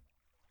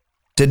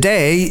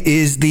Today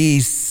is the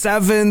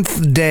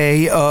 7th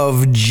day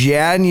of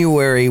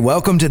January.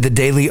 Welcome to the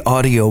Daily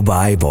Audio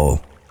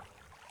Bible.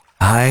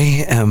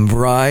 I am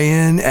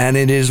Brian, and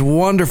it is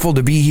wonderful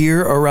to be here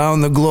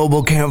around the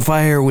global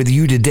campfire with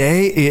you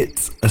today.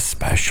 It's a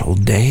special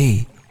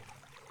day.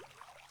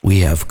 We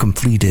have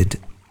completed,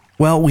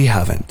 well, we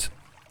haven't.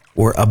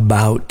 We're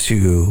about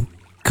to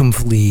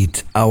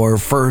complete our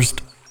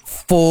first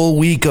full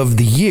week of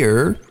the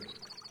year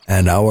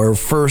and our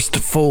first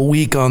full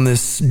week on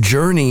this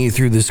journey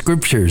through the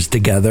scriptures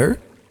together.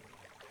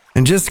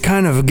 And just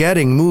kind of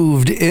getting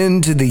moved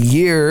into the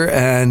year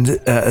and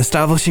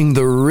establishing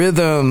the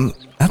rhythm,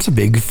 that's a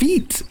big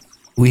feat.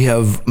 We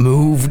have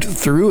moved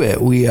through it.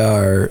 We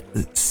are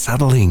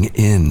settling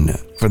in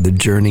for the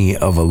journey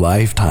of a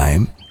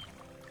lifetime.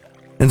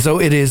 And so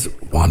it is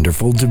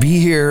wonderful to be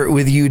here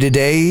with you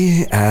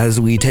today as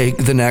we take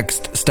the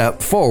next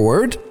step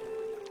forward.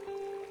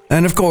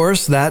 And of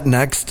course, that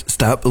next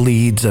step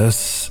leads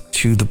us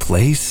to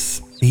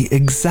the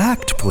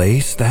exact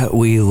place that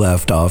we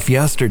left off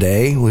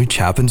yesterday, which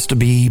happens to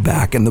be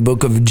back in the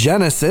book of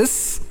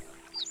Genesis.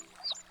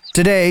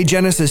 Today,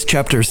 Genesis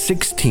chapter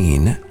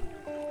 16,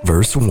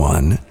 verse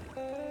 1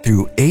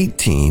 through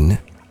 18,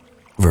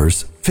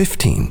 verse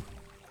 15.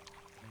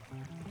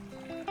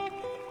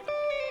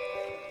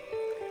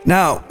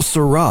 Now,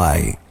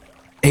 Sarai,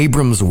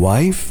 Abram's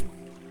wife,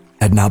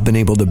 had not been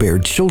able to bear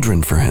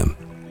children for him,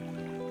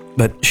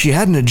 but she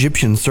had an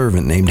Egyptian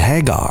servant named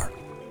Hagar.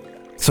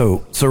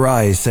 So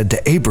Sarai said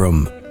to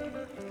Abram,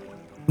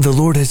 "The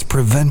Lord has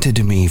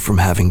prevented me from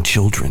having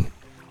children.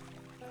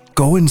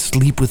 Go and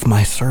sleep with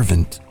my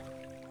servant.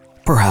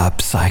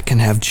 Perhaps I can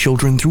have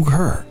children through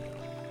her."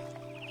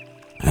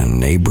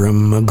 And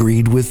Abram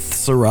agreed with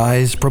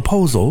Sarai's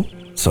proposal.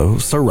 So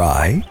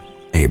Sarai,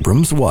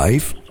 Abram's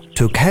wife,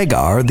 took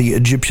Hagar, the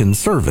Egyptian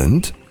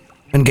servant,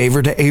 and gave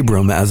her to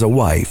Abram as a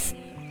wife.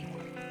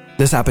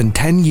 This happened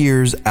 10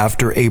 years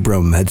after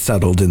Abram had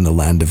settled in the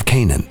land of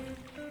Canaan.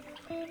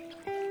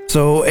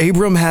 So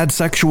Abram had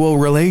sexual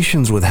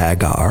relations with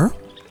Hagar,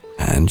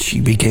 and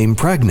she became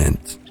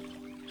pregnant.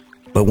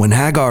 But when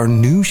Hagar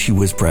knew she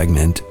was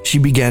pregnant, she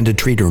began to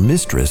treat her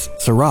mistress,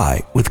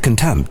 Sarai, with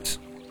contempt.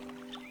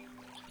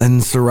 Then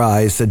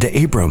Sarai said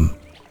to Abram,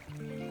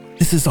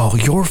 "This is all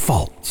your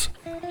fault.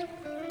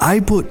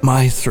 I put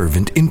my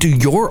servant into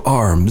your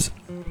arms,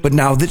 but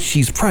now that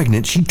she's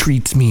pregnant, she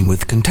treats me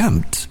with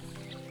contempt.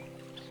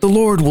 The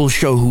Lord will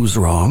show who's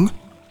wrong,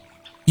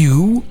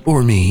 you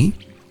or me."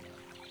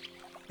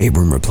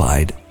 Abram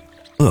replied,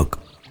 "Look,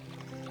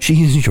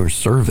 she is your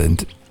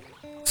servant,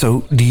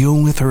 so deal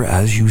with her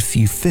as you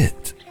see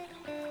fit."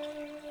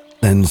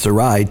 Then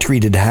Sarai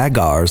treated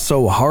Hagar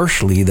so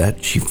harshly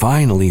that she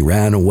finally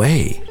ran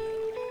away.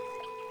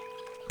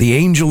 The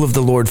angel of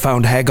the Lord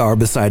found Hagar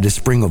beside a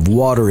spring of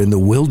water in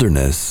the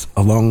wilderness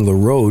along the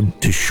road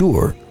to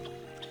Shur.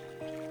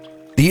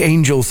 The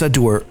angel said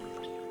to her,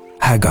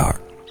 "Hagar,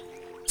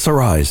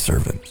 Sarai's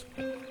servant,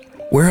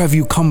 where have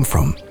you come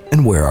from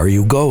and where are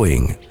you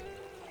going?"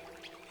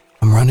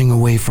 "I'm running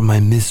away from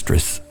my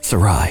mistress,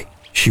 Sarai,"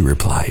 she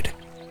replied.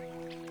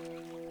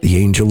 The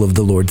angel of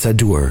the Lord said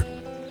to her,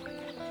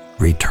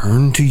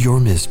 "Return to your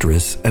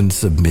mistress and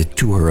submit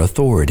to her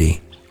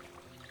authority."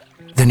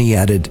 Then he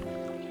added,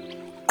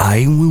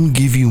 "I will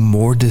give you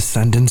more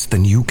descendants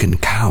than you can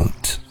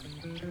count."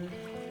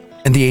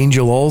 And the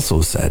angel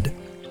also said,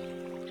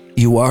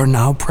 "You are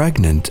now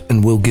pregnant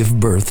and will give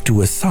birth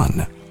to a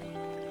son.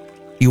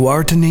 You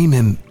are to name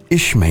him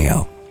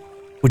Ishmael,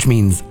 which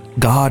means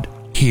God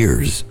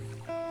hears,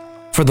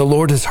 for the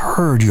Lord has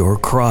heard your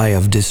cry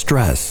of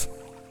distress.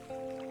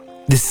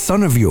 This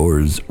son of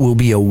yours will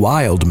be a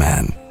wild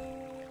man,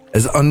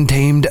 as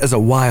untamed as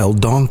a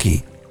wild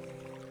donkey.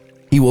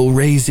 He will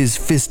raise his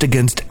fist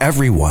against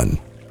everyone,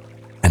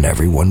 and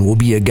everyone will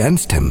be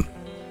against him.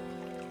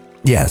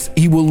 Yes,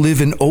 he will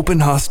live in open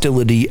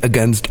hostility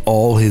against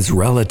all his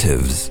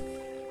relatives."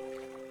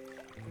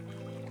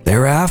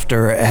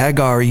 Thereafter,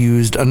 Hagar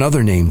used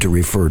another name to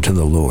refer to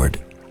the Lord,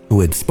 who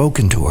had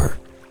spoken to her.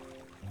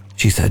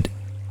 She said,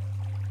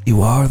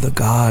 "You are the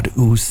God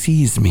who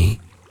sees me."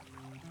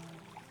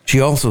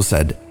 She also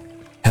said,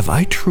 "Have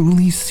I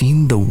truly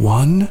seen the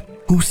one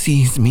who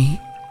sees me?"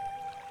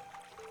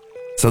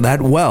 So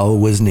that well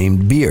was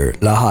named Bir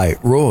Lahai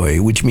Roi,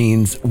 which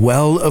means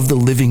well of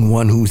the living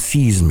one who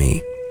sees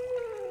me.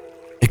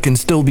 It can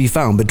still be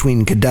found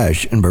between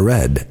Kadesh and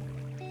Bered.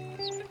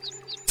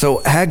 So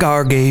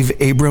Hagar gave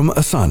Abram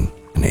a son,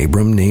 and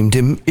Abram named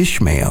him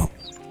Ishmael.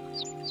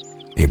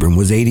 Abram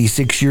was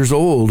 86 years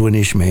old when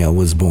Ishmael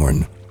was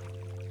born.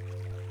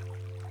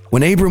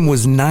 When Abram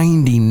was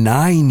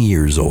 99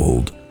 years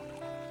old,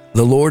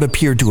 the Lord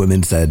appeared to him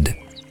and said,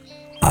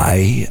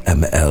 "I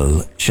am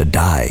El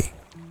Shaddai,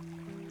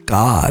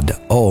 God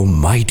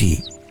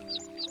Almighty.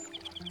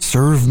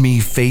 Serve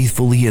me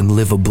faithfully and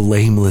live a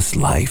blameless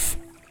life.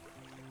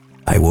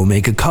 I will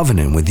make a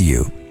covenant with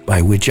you,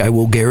 by which I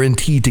will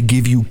guarantee to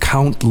give you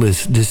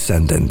countless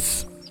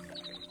descendants."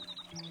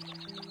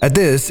 At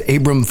this,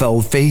 Abram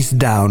fell face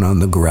down on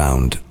the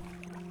ground.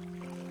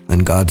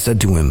 And God said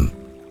to him,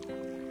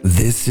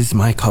 This is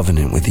my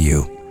covenant with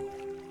you.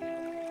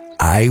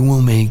 I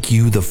will make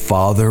you the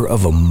father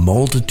of a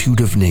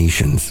multitude of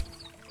nations.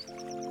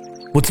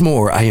 What's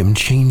more, I am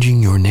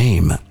changing your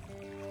name.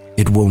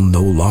 It will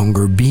no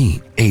longer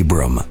be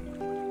Abram.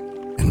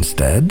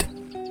 Instead,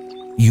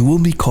 you will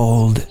be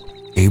called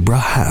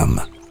Abraham,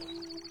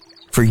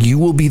 for you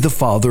will be the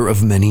father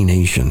of many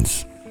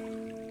nations.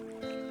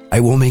 I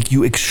will make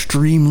you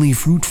extremely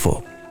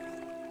fruitful.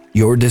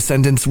 Your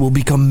descendants will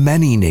become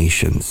many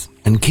nations,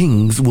 and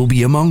kings will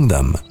be among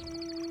them.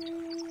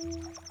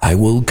 I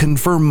will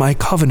confirm my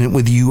covenant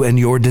with you and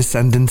your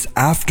descendants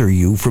after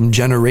you from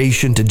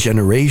generation to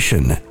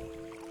generation.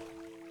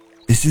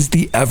 This is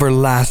the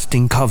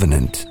everlasting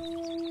covenant.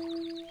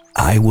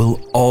 I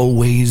will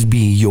always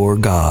be your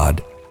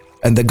God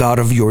and the God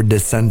of your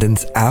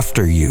descendants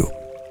after you.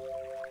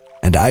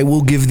 And I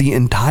will give the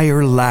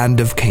entire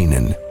land of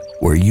Canaan,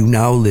 where you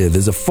now live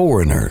as a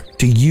foreigner,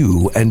 to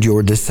you and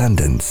your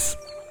descendants.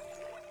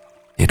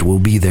 It will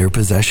be their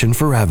possession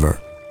forever,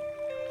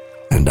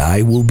 and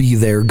I will be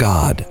their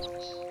God.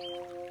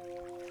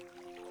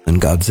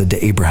 And God said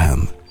to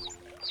Abraham,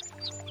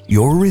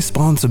 your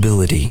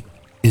responsibility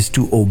is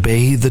to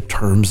obey the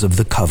terms of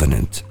the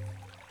covenant.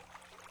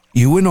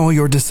 You and all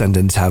your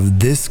descendants have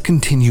this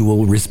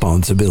continual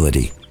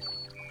responsibility.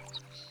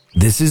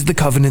 This is the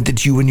covenant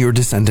that you and your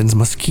descendants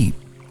must keep.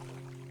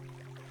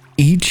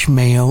 Each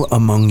male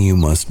among you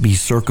must be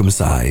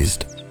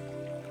circumcised.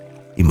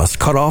 You must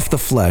cut off the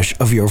flesh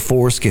of your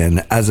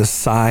foreskin as a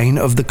sign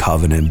of the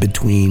covenant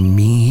between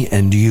me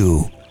and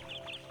you.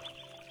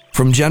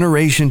 From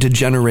generation to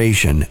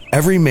generation,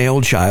 every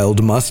male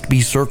child must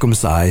be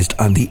circumcised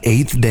on the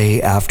 8th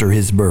day after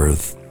his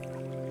birth.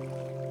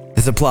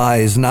 This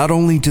applies not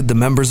only to the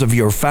members of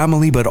your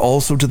family, but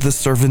also to the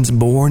servants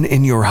born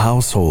in your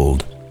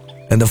household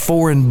and the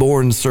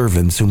foreign-born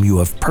servants whom you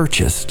have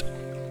purchased.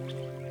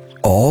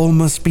 All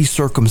must be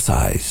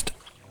circumcised.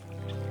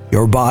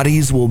 Your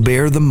bodies will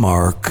bear the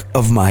mark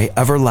of my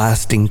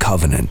everlasting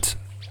covenant.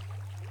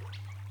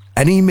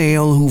 Any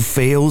male who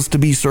fails to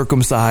be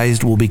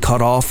circumcised will be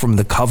cut off from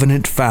the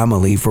covenant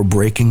family for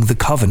breaking the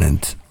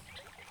covenant.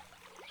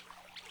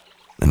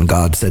 Then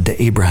God said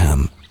to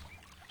Abraham,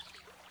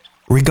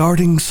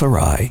 regarding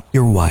Sarai,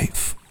 your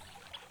wife,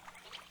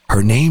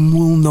 her name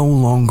will no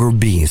longer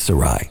be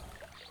Sarai.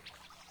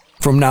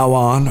 From now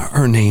on,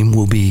 her name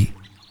will be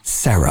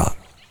Sarah.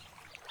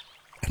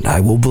 And I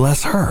will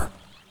bless her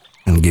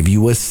and give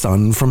you a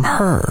son from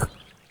her.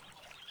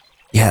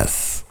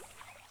 Yes,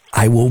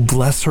 I will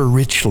bless her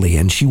richly,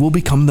 and she will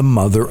become the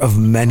mother of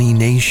many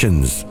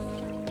nations.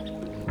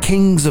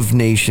 Kings of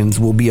nations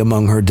will be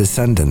among her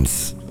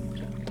descendants.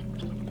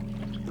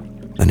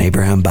 Then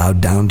Abraham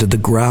bowed down to the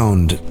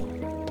ground,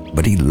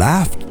 but he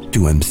laughed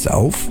to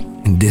himself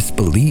in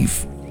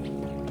disbelief.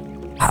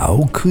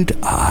 How could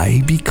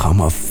I become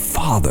a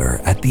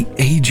father at the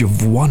age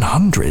of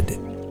 100?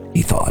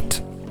 He thought.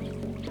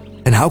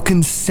 And how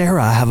can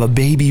Sarah have a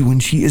baby when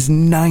she is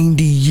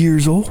 90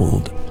 years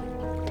old?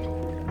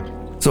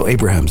 So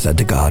Abraham said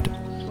to God,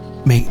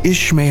 may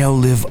Ishmael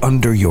live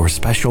under your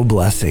special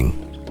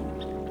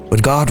blessing.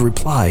 But God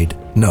replied,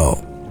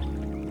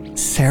 no.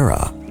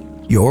 Sarah,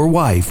 your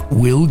wife,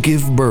 will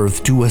give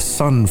birth to a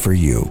son for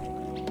you.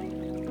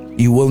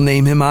 You will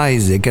name him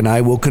Isaac, and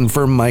I will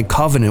confirm my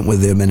covenant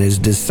with him and his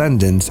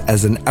descendants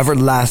as an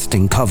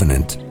everlasting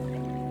covenant.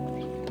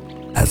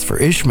 As for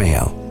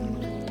Ishmael,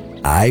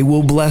 I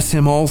will bless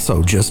him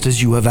also, just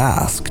as you have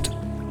asked.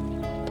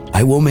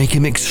 I will make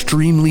him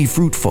extremely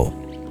fruitful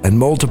and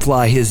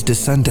multiply his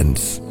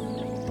descendants.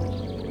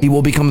 He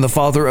will become the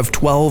father of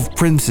 12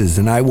 princes,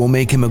 and I will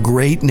make him a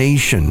great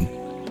nation.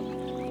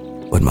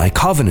 But my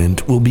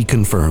covenant will be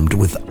confirmed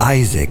with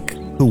Isaac,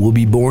 who will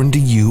be born to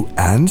you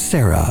and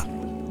Sarah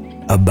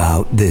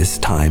about this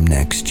time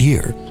next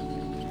year.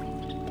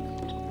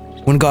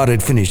 When God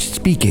had finished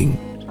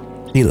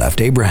speaking, he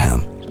left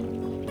Abraham.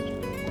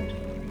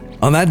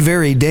 On that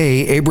very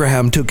day,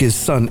 Abraham took his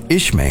son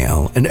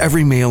Ishmael and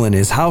every male in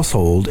his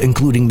household,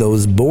 including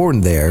those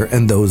born there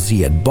and those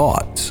he had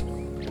bought.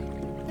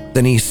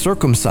 Then he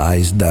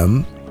circumcised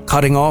them,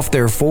 cutting off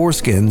their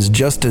foreskins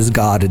just as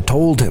God had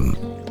told him.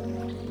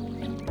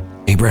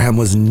 Abraham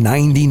was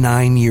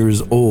 99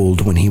 years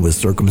old when he was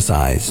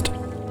circumcised,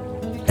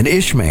 and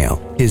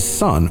Ishmael, his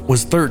son,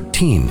 was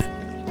 13.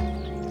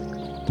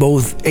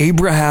 Both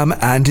Abraham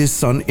and his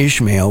son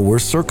Ishmael were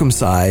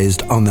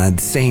circumcised on that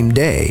same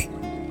day,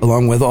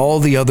 along with all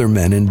the other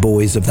men and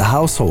boys of the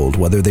household,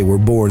 whether they were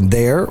born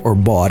there or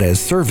bought as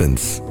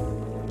servants.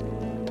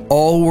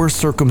 All were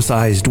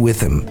circumcised with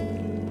him.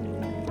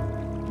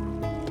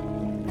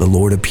 The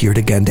Lord appeared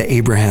again to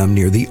Abraham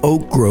near the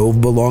oak grove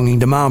belonging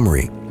to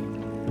Mamre.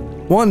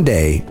 One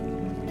day,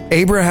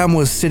 Abraham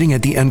was sitting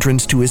at the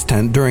entrance to his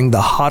tent during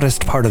the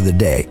hottest part of the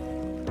day.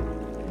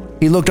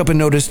 He looked up and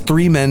noticed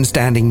 3 men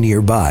standing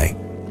nearby.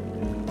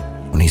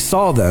 When he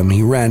saw them,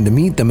 he ran to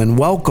meet them and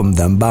welcomed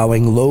them,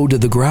 bowing low to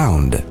the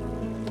ground.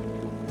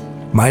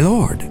 "My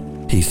lord,"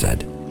 he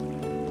said,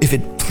 "if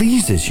it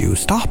pleases you,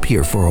 stop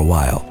here for a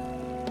while.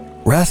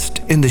 Rest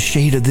in the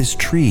shade of this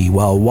tree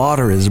while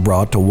water is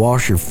brought to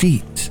wash your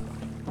feet.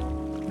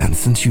 And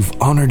since you've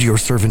honored your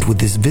servant with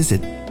this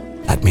visit,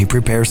 let me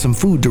prepare some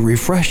food to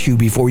refresh you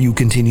before you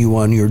continue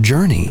on your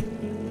journey."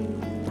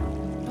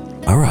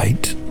 "All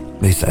right,"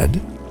 they said.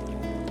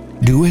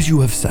 "Do as you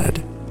have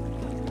said."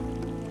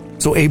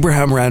 So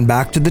Abraham ran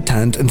back to the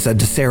tent and said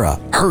to Sarah,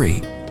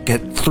 "Hurry,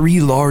 get 3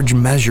 large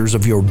measures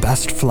of your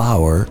best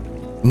flour,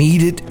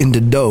 knead it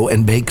into dough,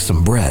 and bake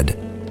some bread."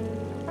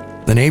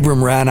 Then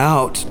Abram ran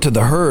out to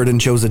the herd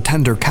and chose a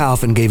tender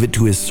calf and gave it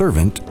to his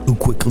servant, who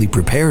quickly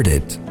prepared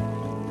it.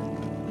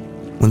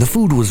 When the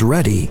food was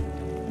ready,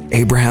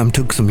 Abraham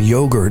took some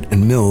yogurt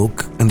and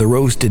milk and the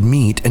roasted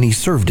meat, and he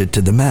served it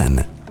to the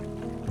men.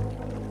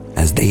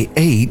 As they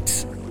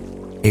ate,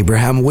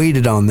 Abraham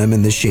waited on them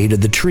in the shade of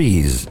the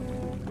trees.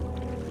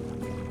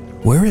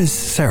 "Where is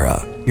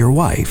Sarah, your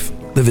wife?"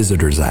 the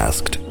visitors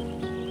asked.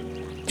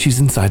 "She's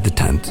inside the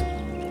tent,"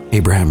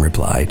 Abraham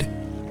replied.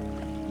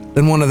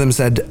 Then one of them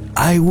said,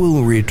 "I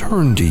will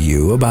return to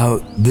you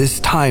about this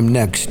time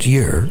next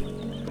year,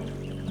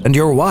 and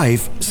your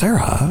wife,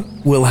 Sarah,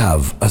 will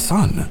have a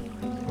son."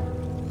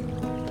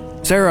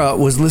 Sarah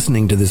was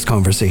listening to this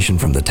conversation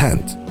from the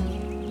tent.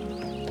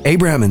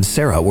 Abraham and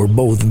Sarah were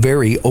both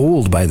very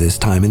old by this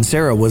time, and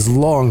Sarah was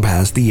long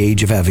past the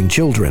age of having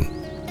children.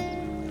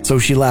 So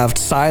she laughed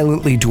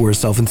silently to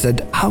herself and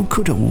said, "How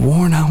could a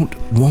worn-out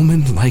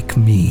woman like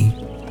me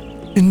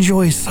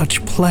enjoy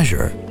such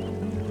pleasure?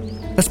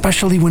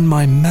 Especially when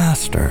my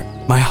master,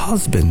 my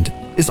husband,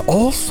 is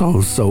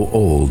also so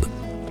old."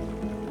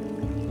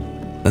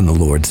 Then the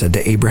Lord said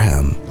to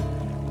Abraham,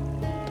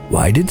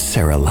 "Why did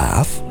Sarah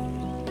laugh?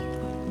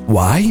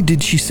 Why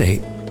did she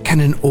say, 'Can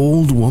an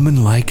old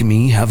woman like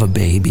me have a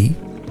baby?'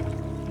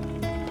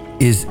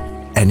 Is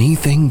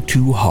anything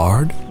too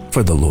hard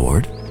for the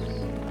Lord?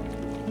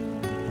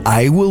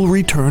 I will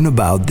return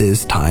about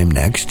this time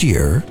next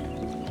year,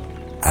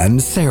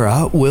 and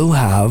Sarah will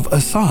have a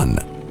son."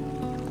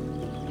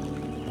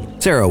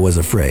 Sarah was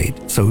afraid,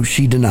 so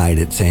she denied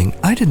it, saying,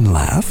 "I didn't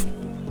laugh."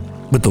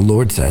 But the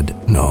Lord said,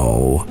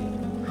 "No,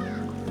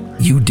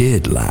 you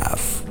did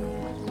laugh."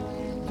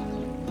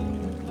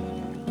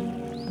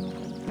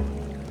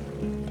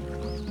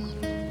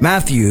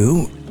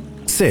 Matthew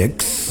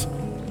 6,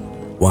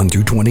 1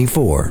 through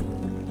 24.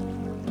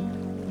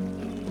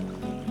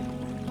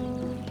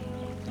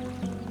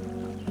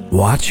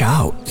 Watch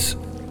out.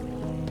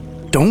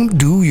 Don't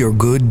do your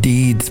good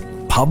deeds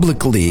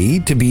publicly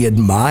to be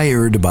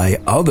admired by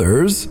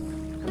others,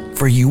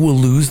 for you will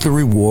lose the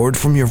reward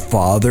from your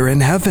Father in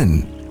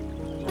heaven.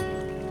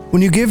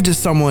 When you give to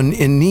someone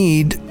in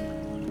need,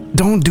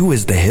 don't do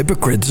as the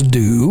hypocrites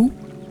do,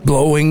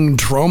 blowing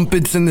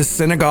trumpets in the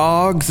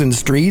synagogues and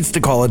streets to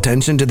call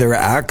attention to their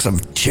acts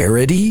of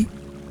charity.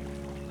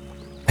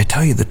 I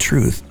tell you the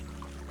truth,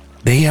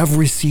 they have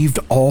received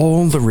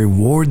all the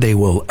reward they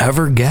will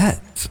ever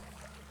get.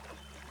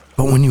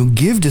 But when you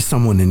give to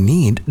someone in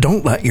need,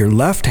 don't let your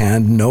left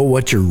hand know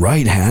what your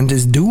right hand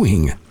is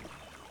doing.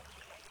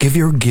 Give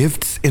your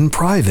gifts in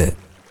private,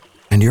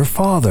 and your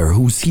Father,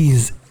 who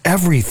sees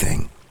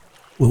everything,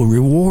 will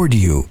reward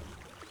you.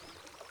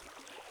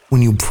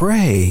 When you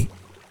pray,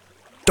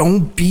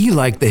 don't be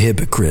like the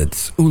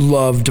hypocrites who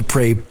love to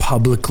pray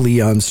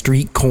publicly on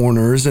street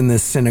corners and the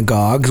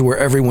synagogues where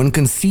everyone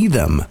can see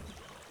them.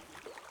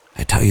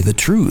 I tell you the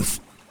truth,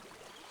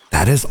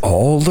 that is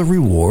all the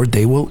reward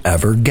they will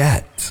ever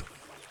get.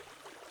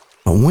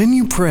 But when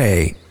you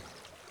pray,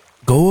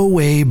 go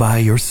away by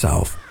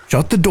yourself,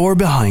 shut the door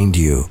behind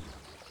you,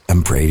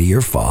 and pray to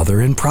your Father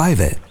in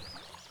private.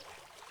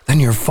 Then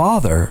your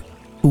Father,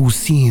 who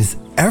sees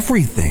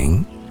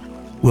everything,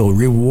 will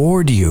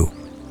reward you.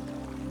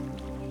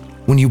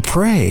 When you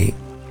pray,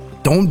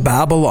 don't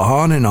babble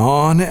on and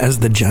on as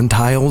the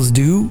Gentiles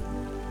do.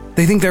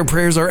 They think their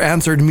prayers are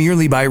answered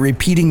merely by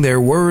repeating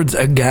their words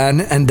again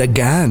and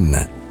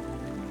again.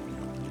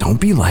 Don't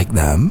be like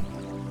them,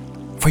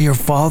 for your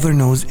Father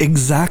knows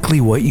exactly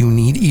what you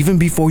need even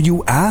before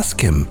you ask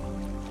Him.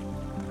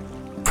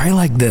 Pray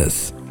like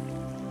this: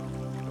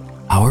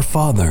 Our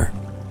Father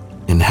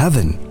in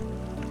heaven,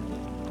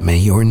 may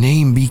your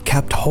name be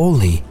kept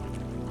holy.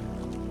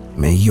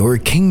 May your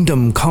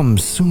kingdom come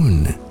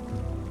soon.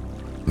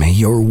 May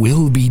your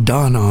will be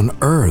done on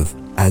earth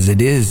as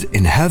it is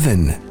in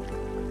heaven.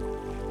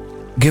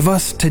 Give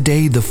us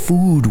today the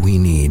food we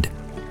need,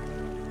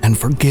 and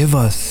forgive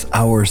us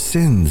our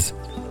sins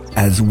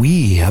as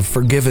we have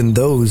forgiven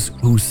those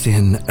who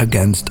sin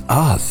against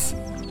us.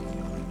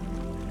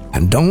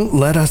 And don't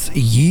let us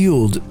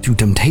yield to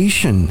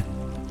temptation,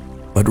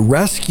 but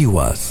rescue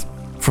us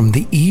from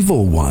the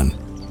evil one.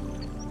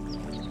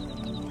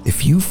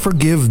 If you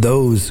forgive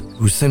those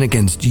who sin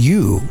against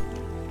you,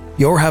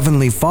 your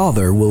heavenly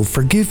Father will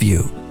forgive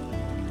you.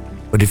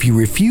 But if you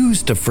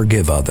refuse to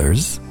forgive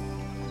others,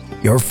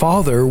 your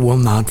Father will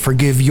not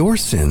forgive your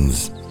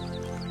sins.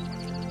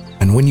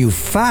 And when you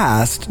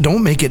fast,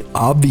 don't make it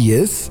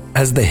obvious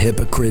as the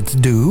hypocrites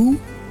do,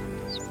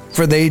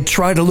 for they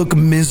try to look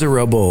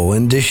miserable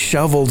and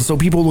disheveled so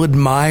people will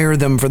admire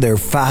them for their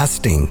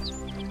fasting.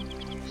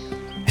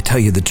 I tell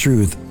you the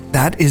truth,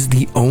 that is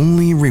the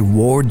only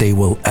reward they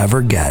will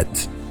ever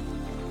get.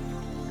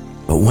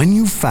 But when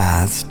you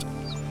fast,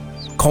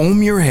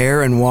 comb your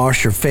hair and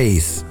wash your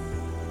face,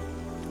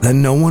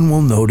 then no one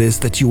will notice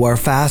that you are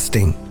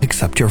fasting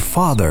except your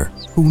Father,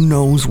 who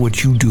knows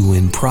what you do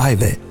in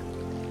private.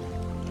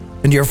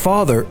 And your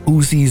Father,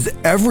 who sees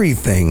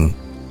everything,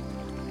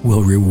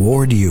 will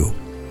reward you.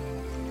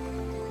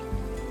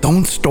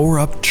 Don't store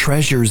up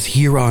treasures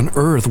here on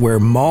earth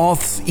where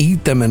moths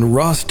eat them and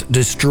rust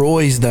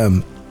destroys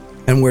them,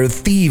 and where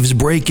thieves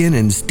break in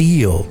and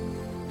steal.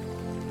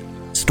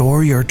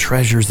 Store your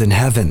treasures in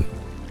heaven,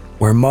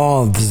 where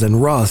moths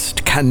and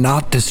rust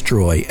cannot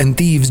destroy and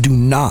thieves do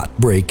not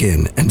break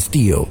in and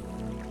steal.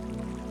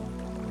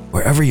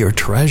 Wherever your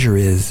treasure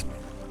is,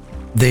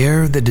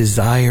 there the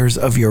desires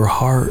of your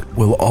heart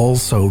will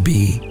also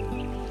be.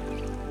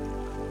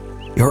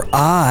 Your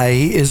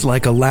eye is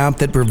like a lamp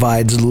that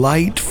provides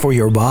light for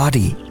your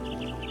body.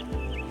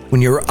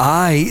 When your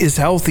eye is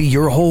healthy,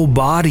 your whole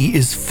body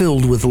is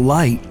filled with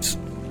light.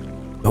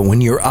 But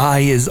when your eye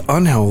is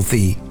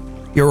unhealthy,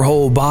 your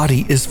whole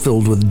body is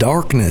filled with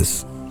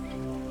darkness.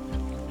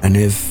 And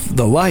if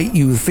the light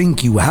you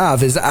think you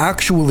have is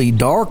actually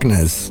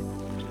darkness,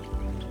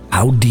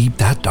 how deep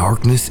that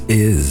darkness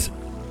is.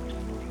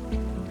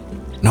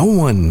 No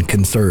one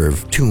can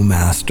serve two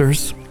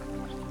masters,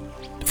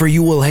 for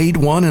you will hate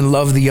one and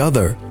love the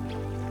other.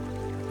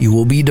 You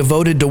will be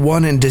devoted to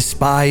one and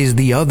despise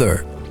the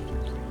other.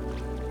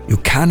 You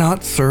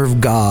cannot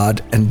serve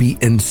God and be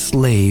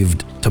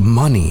enslaved to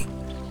money.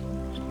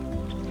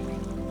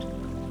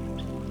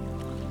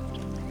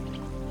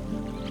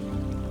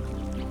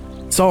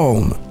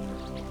 Psalm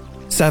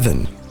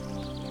 7.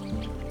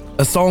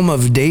 A psalm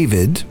of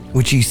David,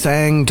 which he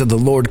sang to the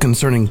Lord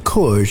concerning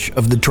Cush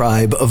of the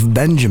tribe of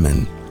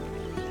Benjamin.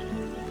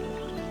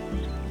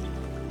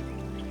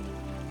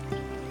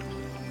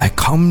 I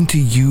come to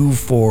you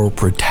for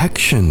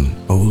protection,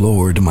 O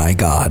Lord my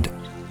God.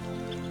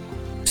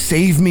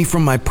 Save me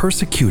from my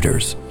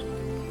persecutors.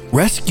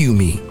 Rescue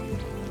me.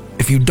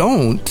 If you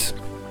don't,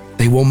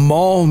 they will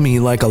maul me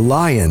like a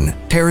lion,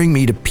 tearing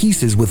me to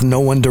pieces with no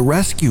one to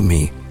rescue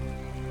me.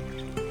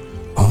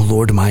 O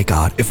Lord my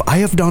God, if I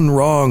have done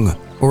wrong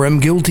or am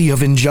guilty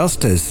of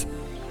injustice,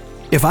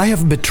 if I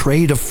have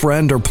betrayed a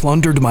friend or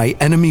plundered my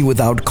enemy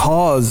without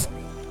cause,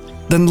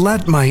 then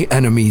let my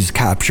enemies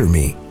capture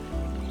me.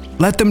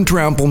 Let them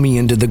trample me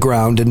into the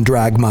ground and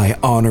drag my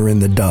honor in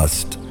the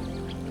dust.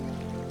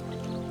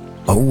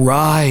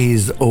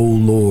 Arise, O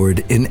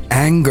Lord, in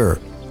anger.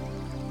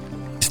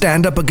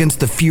 Stand up against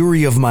the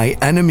fury of my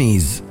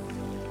enemies.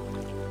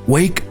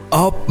 Wake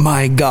up,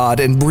 my God,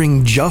 and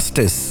bring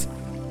justice.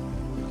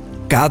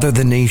 Gather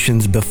the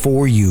nations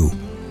before you.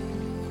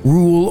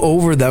 Rule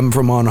over them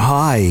from on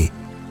high.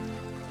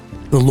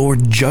 The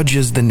Lord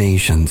judges the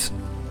nations.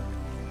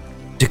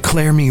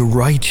 Declare me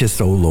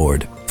righteous, O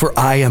Lord, for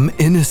I am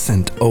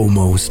innocent, O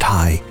Most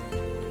High.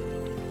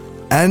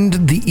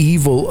 End the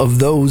evil of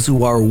those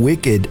who are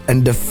wicked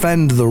and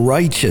defend the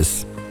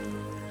righteous.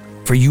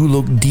 For you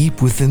look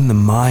deep within the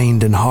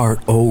mind and heart,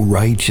 O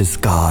righteous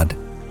God.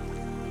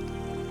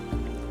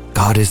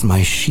 God is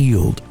my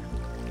shield,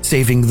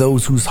 saving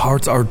those whose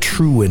hearts are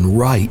true and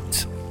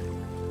right.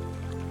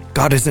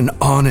 God is an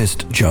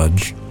honest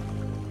judge.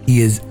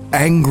 He is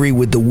angry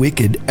with the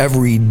wicked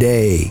every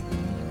day.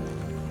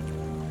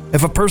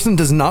 If a person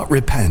does not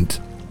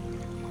repent,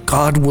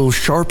 God will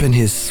sharpen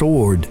his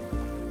sword.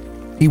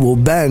 He will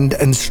bend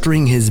and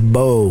string his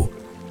bow.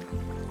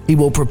 He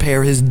will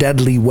prepare his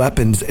deadly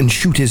weapons and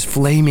shoot his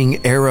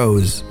flaming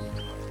arrows.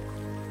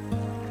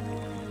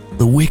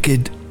 The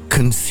wicked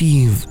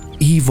conceive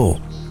evil.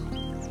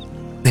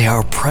 They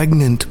are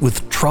pregnant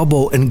with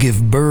trouble and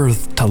give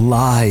birth to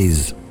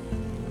lies.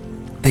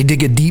 They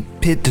dig a deep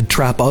pit to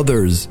trap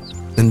others,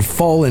 then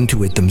fall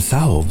into it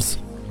themselves.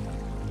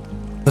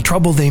 The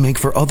trouble they make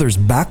for others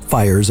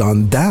backfires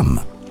on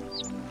them.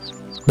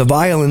 The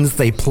violence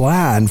they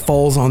plan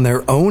falls on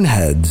their own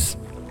heads.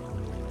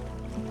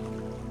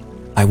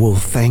 I will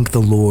thank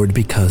the Lord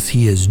because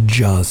he is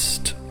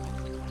just.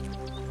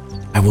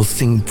 I will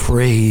sing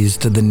praise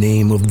to the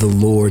name of the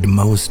Lord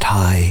Most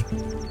High.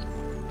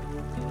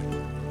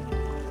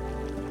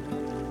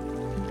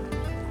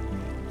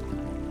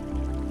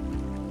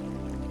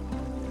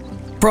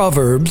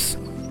 Proverbs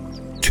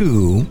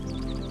 2,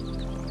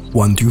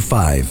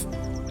 1-5.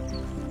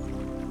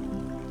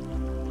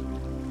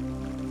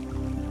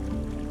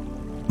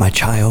 My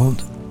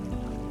child,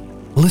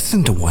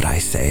 listen to what I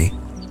say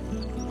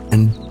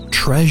and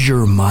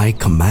treasure my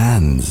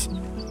commands.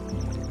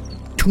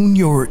 Tune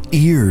your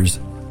ears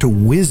to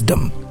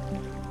wisdom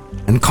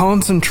and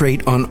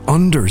concentrate on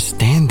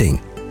understanding.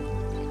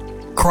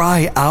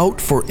 Cry out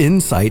for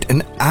insight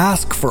and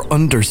ask for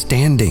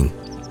understanding.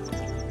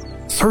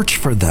 Search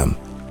for them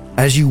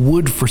as you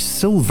would for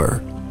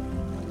silver.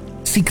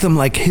 Seek them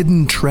like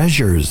hidden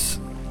treasures.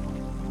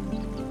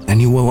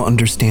 And you will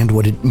understand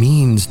what it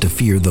means to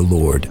fear the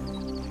Lord,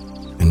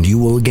 and you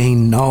will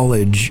gain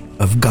knowledge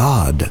of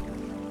God.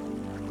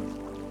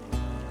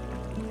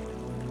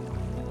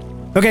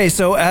 Okay,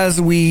 so as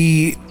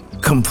we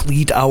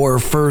complete our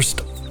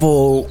first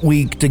full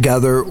week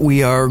together,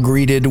 we are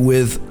greeted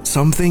with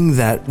something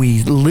that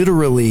we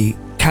literally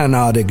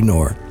cannot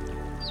ignore.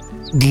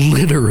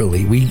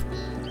 Literally,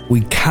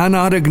 we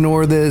cannot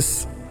ignore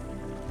this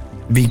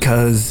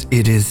because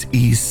it is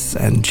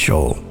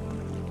essential,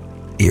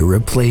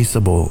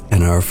 irreplaceable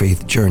in our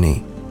faith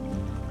journey.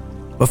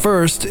 But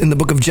first, in the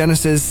book of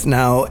Genesis,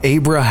 now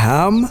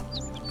Abraham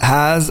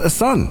has a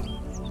son.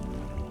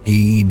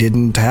 He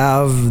didn't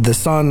have the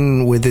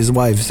son with his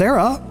wife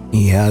Sarah.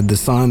 He had the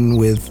son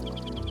with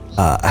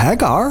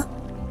Hagar,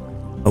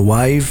 a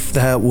wife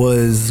that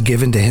was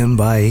given to him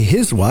by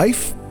his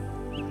wife.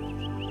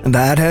 And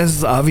that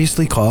has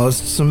obviously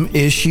caused some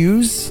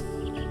issues.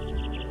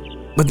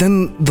 But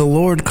then the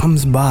Lord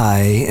comes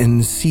by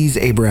and sees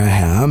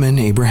Abraham, and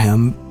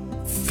Abraham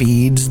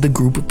feeds the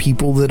group of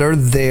people that are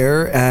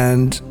there,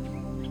 and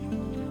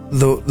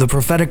the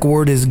prophetic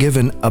word is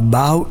given,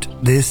 about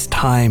this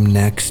time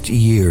next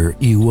year,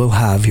 you will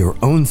have your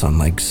own son.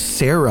 Like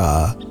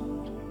Sarah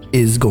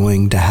is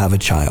going to have a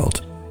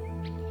child.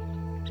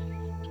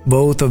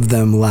 Both of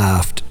them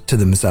laughed to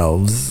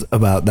themselves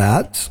about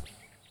that.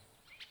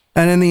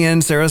 And in the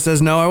end, Sarah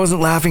says, no, I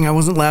wasn't laughing.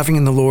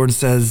 And the Lord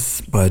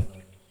says, but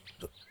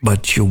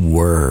you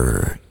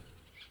were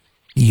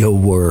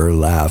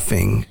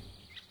laughing.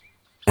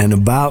 And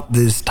about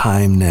this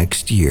time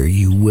next year,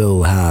 you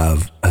will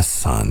have a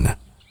son.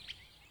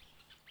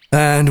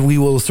 And we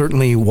will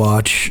certainly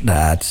watch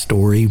that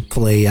story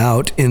play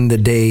out in the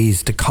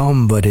days to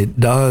come, but it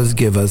does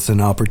give us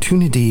an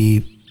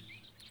opportunity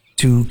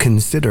to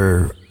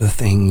consider the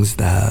things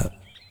that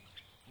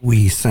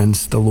we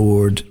sense the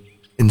Lord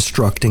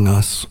instructing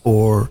us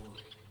or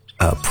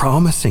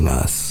promising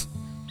us,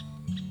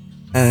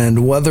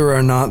 and whether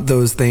or not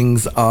those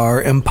things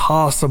are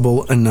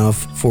impossible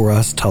enough for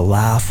us to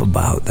laugh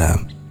about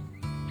them.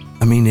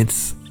 I mean,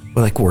 it's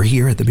like we're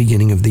here at the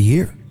beginning of the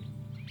year.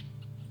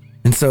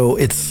 And so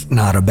it's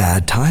not a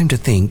bad time to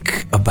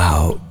think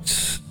about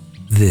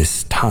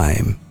this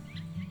time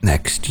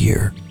next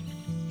year.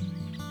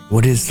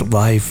 What is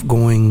life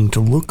going to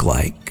look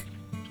like?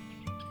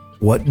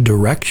 What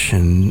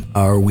direction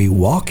are we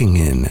walking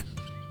in?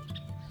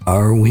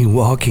 Are we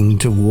walking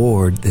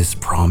toward this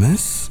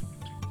promise?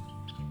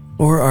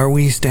 Or are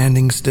we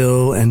standing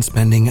still and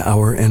spending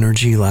our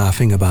energy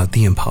laughing about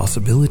the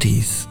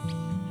impossibilities?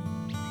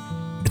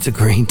 It's a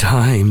great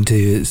time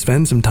to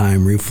spend some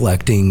time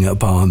reflecting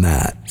upon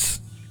that.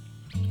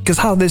 Because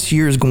how this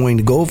year is going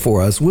to go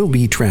for us will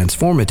be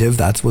transformative.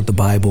 That's what the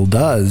Bible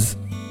does.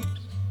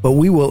 But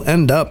we will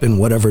end up in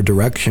whatever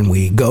direction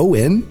we go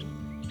in.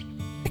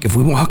 Like if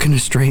we walk in a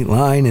straight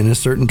line in a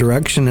certain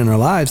direction in our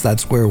lives,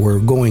 that's where we're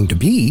going to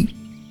be,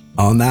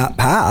 on that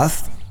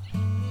path.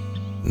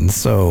 And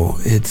so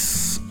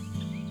it's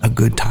a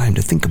good time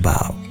to think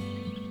about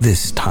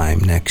this time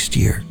next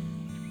year.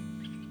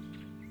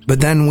 But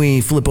then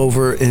we flip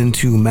over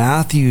into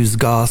Matthew's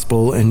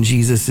gospel, and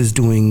Jesus is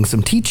doing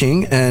some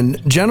teaching.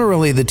 And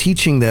generally the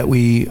teaching that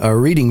we are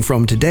reading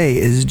from today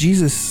is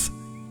Jesus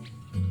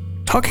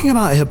talking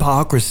about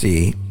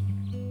hypocrisy,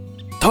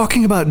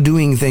 talking about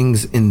doing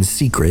things in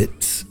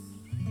secret,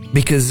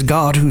 because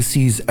God, who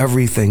sees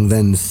everything,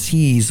 then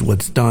sees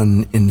what's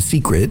done in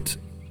secret.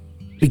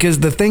 Because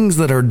the things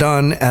that are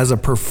done as a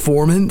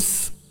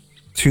performance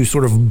to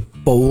sort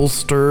of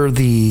bolster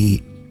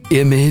the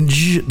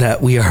image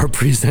that we are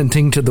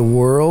presenting to the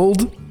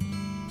world,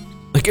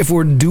 like if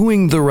we're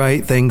doing the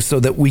right thing so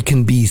that we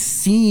can be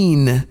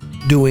seen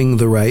doing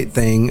the right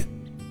thing,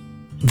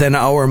 then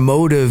our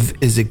motive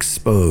is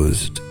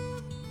exposed.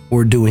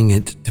 We're doing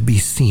it to be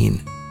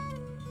seen.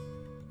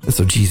 And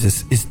so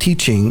Jesus is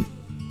teaching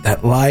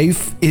that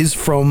life is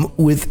from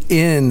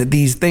within.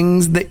 These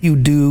things that you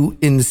do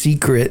in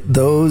secret,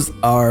 those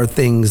are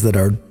things that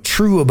are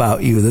true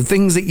about you. The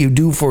things that you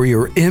do for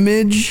your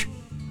image,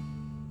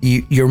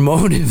 your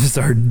motives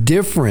are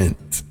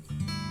different.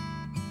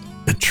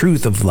 The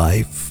truth of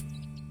life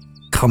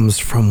comes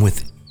from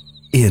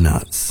within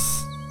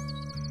us,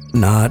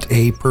 not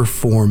a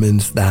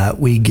performance that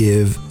we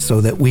give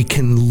so that we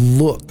can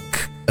look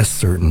a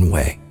certain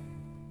way.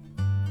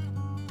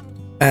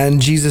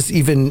 And Jesus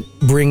even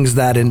brings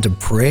that into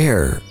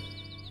prayer.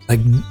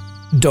 Like,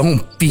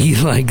 don't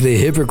be like the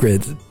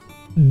hypocrites.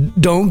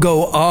 Don't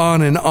go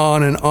on and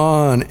on and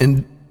on.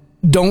 And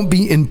don't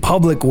be in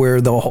public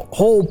where the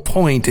whole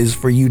point is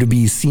for you to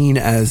be seen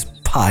as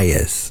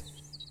pious.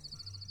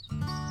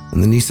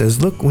 And then he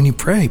says, look, when you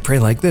pray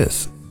like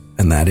this.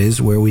 And that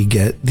is where we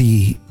get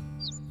the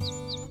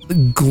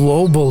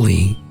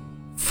globally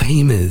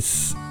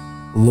famous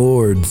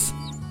Lord's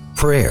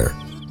Prayer.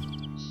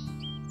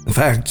 In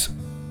fact,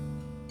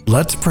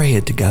 let's pray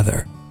it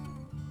together.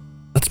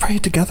 Let's pray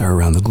it together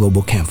around the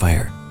global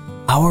campfire.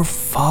 Our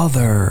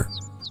Father,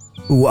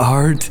 who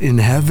art in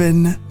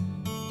heaven,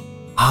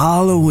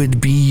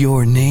 hallowed be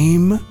your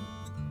name.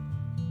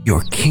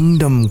 Your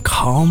kingdom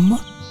come.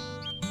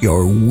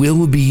 Your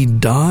will be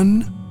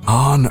done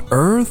on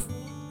earth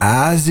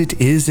as it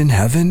is in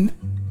heaven.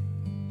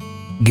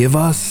 Give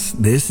us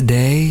this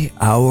day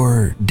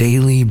our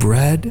daily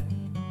bread.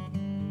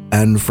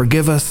 And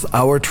forgive us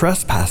our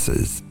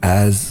trespasses,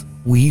 as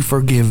we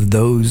forgive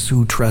those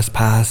who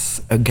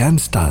trespass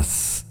against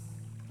us.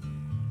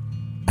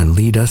 And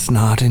lead us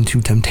not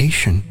into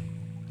temptation,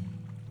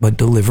 but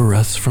deliver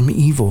us from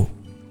evil.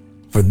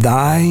 For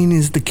thine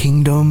is the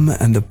kingdom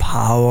and the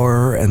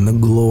power and the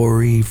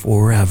glory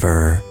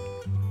forever.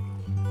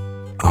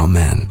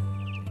 Amen.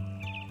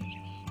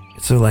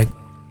 So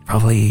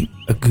probably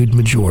a good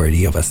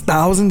majority of us,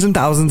 thousands and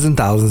thousands and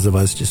thousands of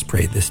us just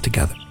prayed this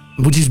together,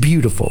 which is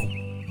beautiful.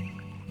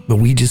 But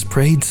we just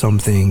prayed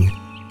something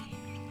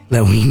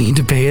that we need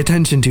to pay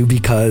attention to,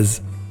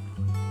 because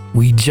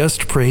we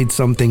just prayed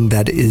something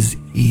that is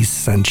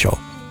essential.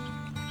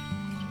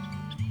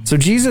 So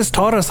Jesus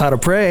taught us how to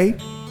pray.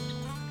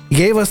 He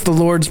gave us the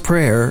Lord's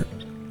Prayer.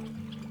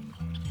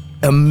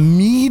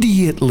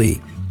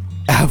 Immediately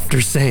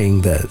after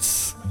saying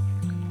this,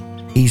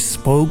 he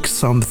spoke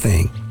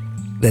something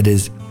that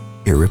is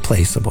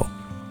irreplaceable.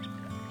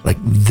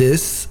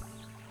 This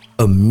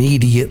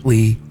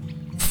immediately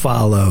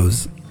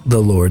follows the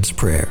Lord's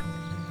Prayer.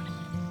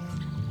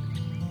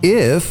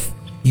 If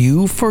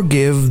you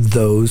forgive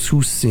those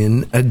who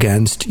sin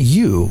against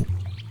you,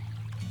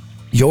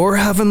 your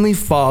heavenly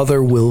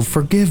Father will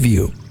forgive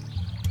you.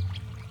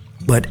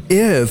 But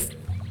if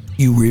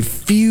you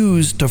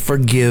refuse to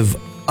forgive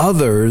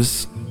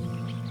others,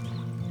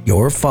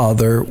 your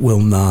Father will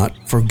not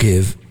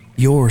forgive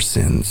your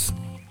sins.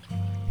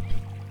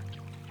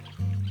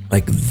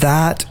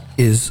 That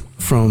is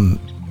from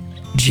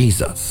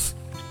Jesus.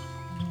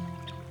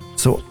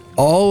 So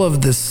all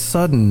of the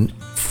sudden,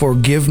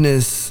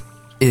 forgiveness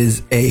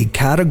is a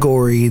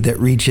category that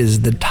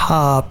reaches the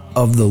top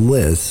of the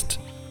list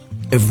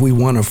if we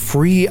want to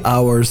free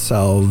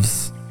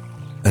ourselves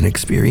and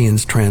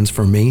experience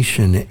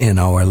transformation in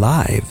our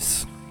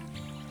lives.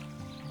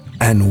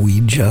 And we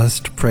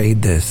just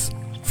prayed this: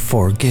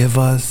 forgive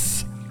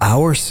us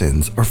our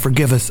sins, or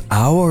forgive us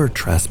our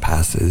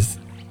trespasses,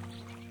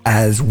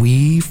 as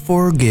we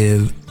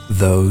forgive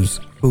those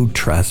who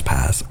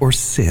trespass or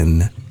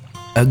sin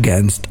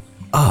against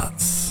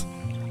us.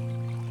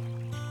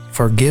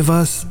 Forgive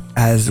us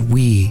as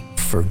we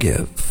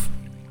forgive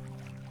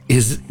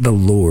is the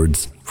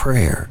Lord's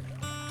Prayer.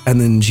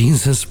 And then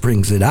Jesus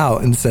brings it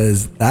out and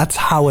says, that's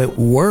how it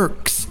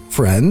works,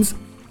 friends.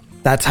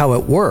 That's how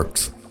it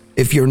works.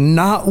 If you're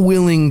not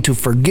willing to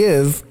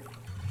forgive,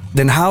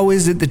 then how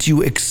is it that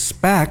you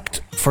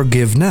expect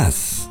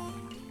forgiveness?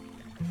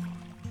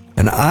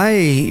 And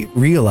I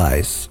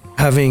realize,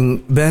 having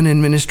been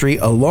in ministry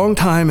a long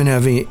time and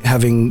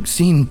having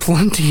seen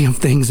plenty of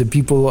things that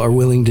people are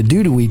willing to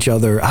do to each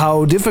other,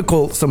 how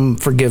difficult some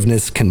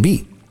forgiveness can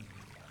be,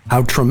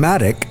 how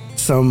traumatic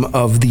some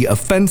of the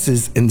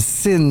offenses and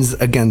sins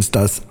against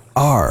us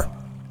are.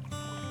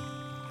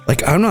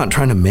 I'm not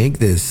trying to make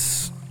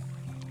this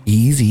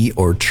easy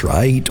or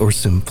trite or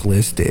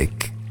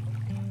simplistic.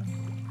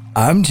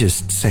 I'm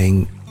just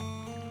saying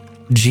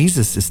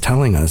Jesus is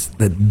telling us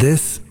that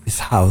this is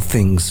how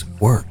things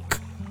work.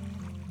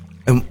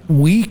 And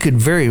we could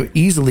very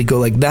easily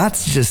go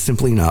that's just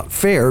simply not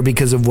fair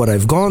because of what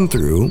I've gone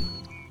through.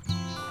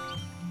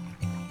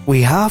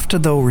 We have to,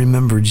 though,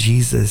 remember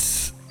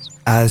Jesus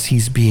as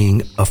he's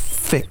being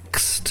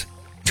affixed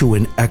to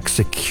an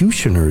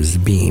executioner's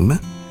beam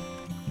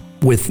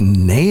with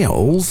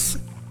nails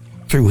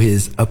through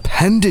his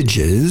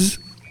appendages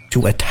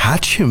to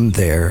attach him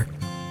there,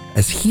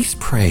 as he's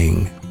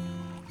praying,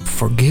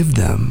 forgive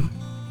them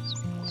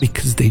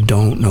because they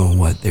don't know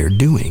what they're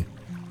doing.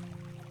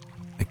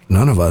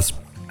 None of us,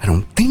 I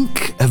don't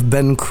think, have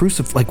been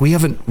crucified. We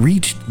haven't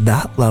reached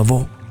that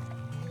level.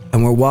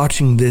 And we're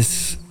watching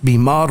this be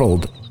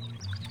modeled.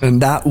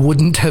 And that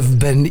wouldn't have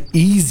been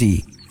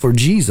easy for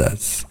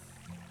Jesus.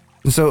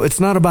 And so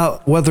it's not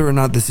about whether or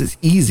not this is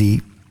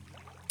easy.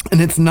 And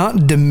it's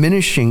not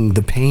diminishing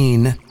the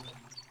pain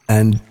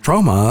and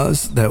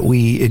traumas that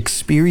we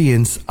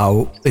experience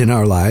out in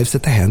our lives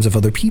at the hands of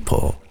other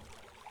people.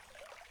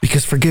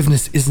 Because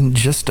forgiveness isn't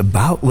just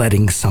about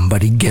letting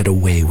somebody get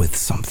away with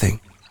something.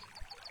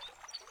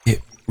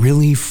 It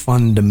really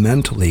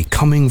fundamentally,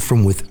 coming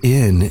from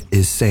within,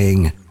 is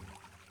saying,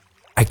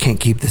 I can't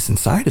keep this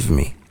inside of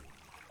me.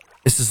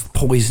 This is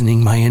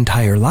poisoning my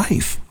entire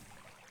life.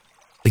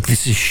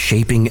 This is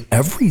shaping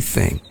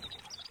everything.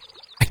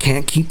 I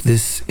can't keep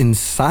this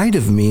inside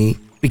of me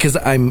because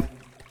I'm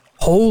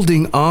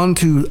holding on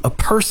to a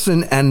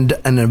person and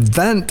an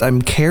event.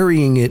 I'm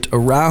carrying it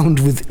around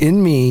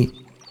within me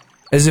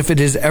as if it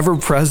is ever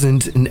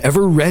present and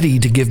ever ready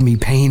to give me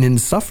pain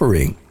and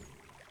suffering.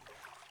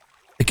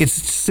 It's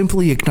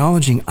simply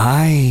acknowledging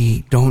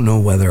I don't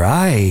know whether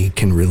I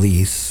can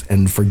release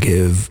and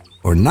forgive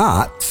or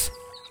not.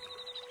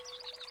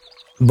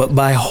 But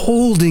by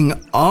holding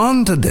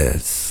on to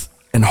this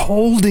and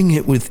holding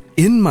it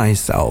within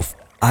myself,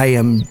 I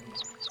am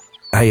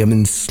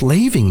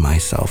enslaving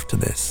myself to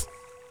this.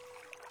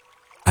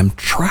 I'm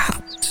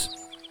trapped.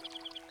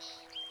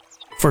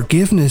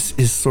 Forgiveness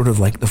is sort of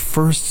the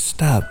first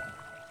step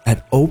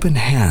at open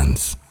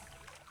hands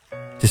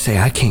to say,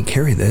 I can't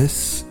carry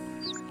this.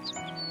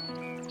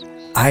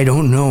 I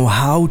don't know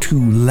how to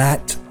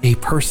let a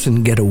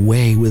person get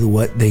away with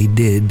what they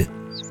did,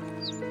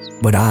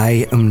 but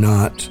I am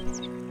not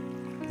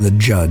the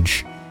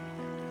judge.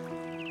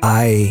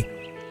 I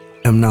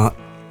am not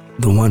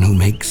the one who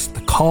makes the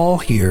call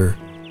here.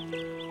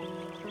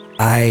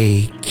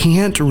 I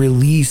can't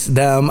release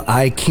them.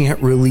 I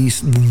can't release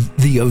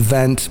the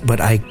event,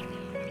 but I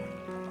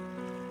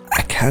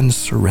can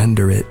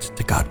surrender it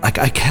to God.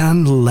 I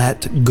can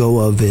let go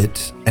of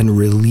it and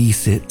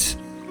release it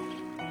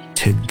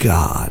to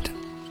God.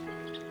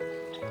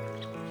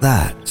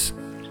 That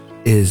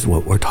is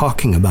what we're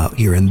talking about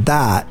here, and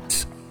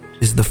that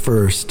is the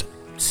first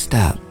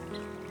step.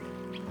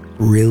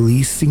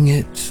 Releasing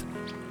it,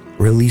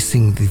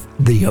 releasing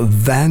the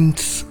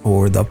events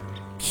or the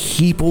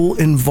people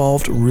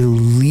involved,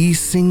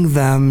 releasing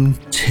them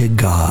to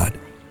God,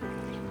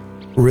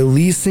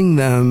 releasing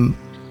them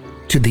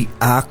to the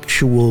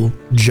actual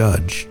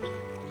judge,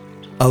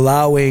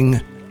 allowing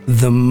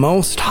the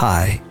Most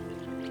High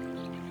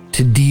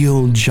to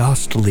deal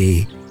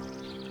justly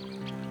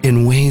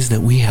in ways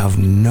that we have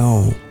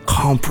no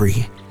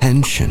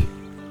comprehension,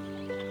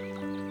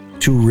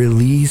 to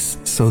release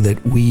so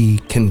that we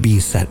can be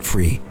set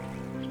free,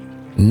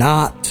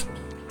 not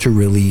to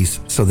release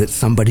so that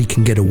somebody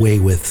can get away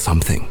with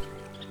something,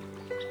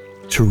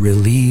 to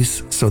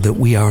release so that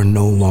we are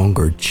no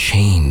longer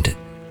chained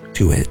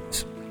to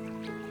it,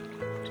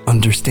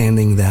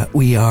 understanding that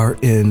we are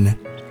in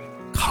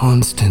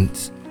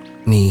constant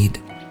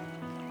need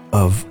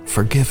of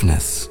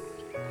forgiveness,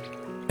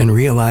 and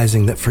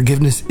realizing that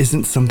forgiveness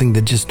isn't something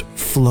that just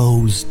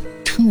flows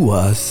to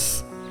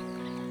us,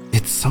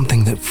 it's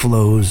something that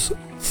flows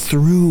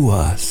through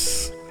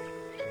us.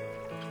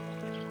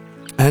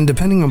 And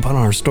depending upon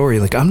our story,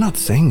 I'm not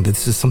saying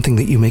this is something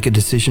that you make a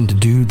decision to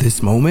do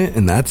this moment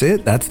and that's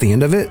it, that's the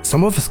end of it.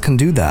 Some of us can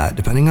do that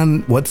depending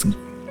on what's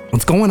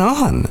going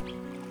on.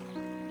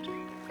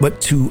 But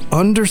to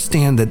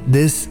understand that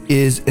this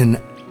is an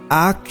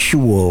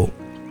actual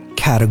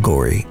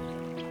category,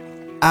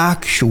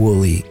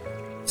 actually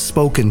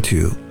spoken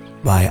to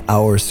by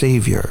our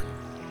Savior,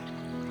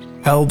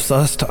 helps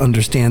us to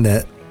understand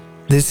that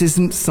this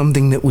isn't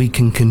something that we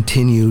can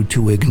continue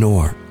to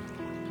ignore.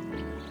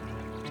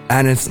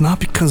 And it's not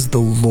because the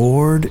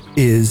Lord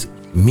is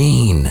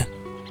mean.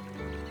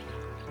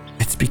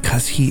 It's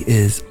because He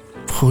is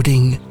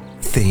putting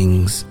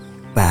things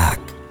back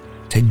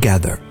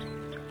together.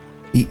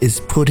 He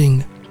is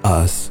putting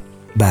us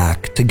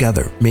back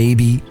together.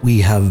 Maybe we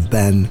have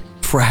been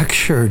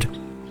fractured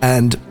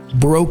and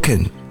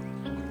broken,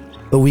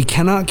 but we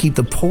cannot keep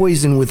the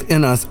poison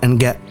within us and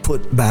get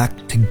put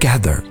back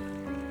together.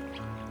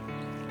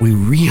 We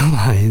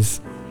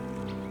realize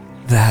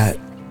that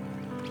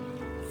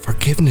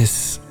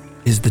forgiveness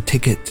is the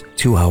ticket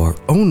to our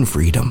own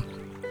freedom.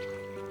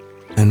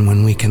 And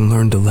when we can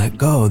learn to let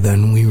go,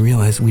 then we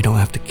realize we don't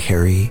have to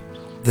carry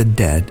the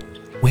dead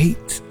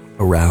weight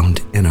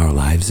around in our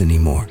lives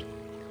anymore.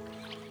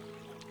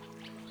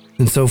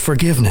 And so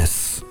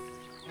forgiveness,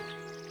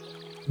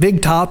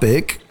 big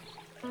topic,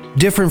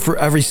 different for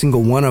every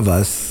single one of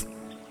us,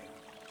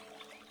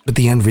 but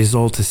the end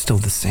result is still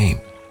the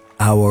same,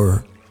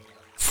 our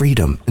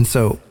freedom. And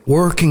so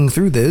working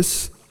through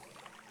this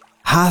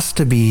has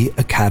to be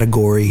a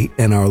category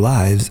in our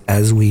lives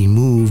as we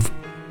move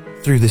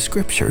through the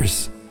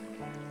scriptures.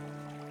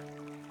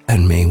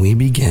 And may we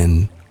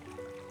begin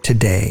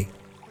today,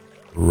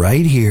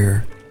 right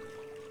here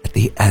at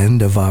the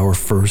end of our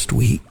first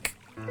week.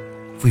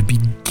 If we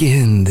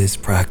begin this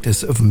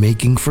practice of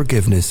making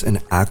forgiveness an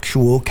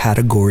actual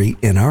category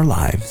in our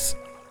lives,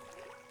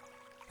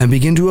 and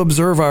begin to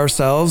observe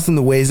ourselves in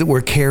the ways that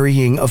we're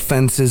carrying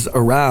offenses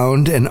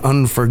around and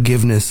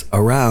unforgiveness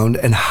around,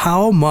 and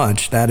how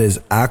much that is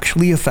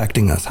actually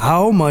affecting us,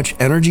 how much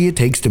energy it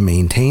takes to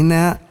maintain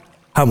that,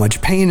 how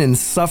much pain and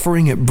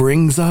suffering it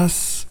brings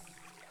us.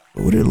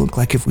 What would it look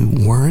like if we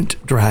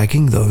weren't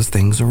dragging those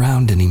things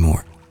around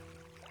anymore?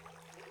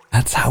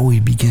 That's how we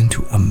begin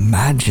to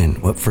imagine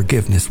what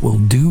forgiveness will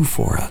do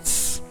for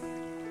us.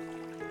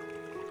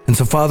 And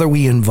so, Father,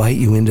 we invite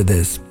you into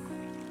this,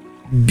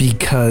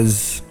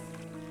 because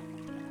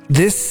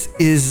this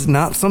is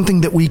not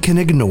something that we can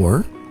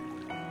ignore,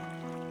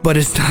 but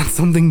it's not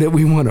something that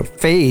we want to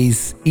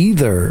face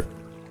either.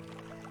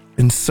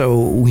 And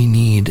so we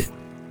need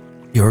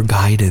your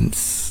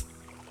guidance.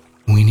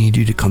 We need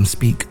you to come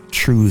speak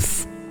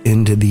truth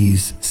into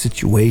these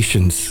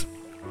situations.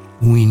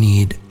 We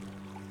need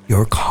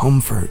your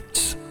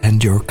comfort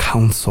and your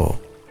counsel,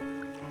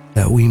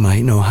 that we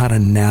might know how to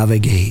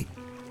navigate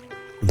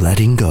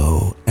letting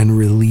go and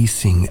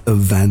releasing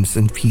events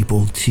and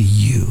people to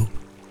you,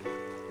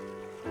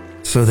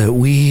 so that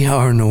we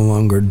are no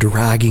longer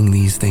dragging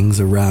these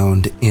things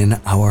around in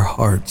our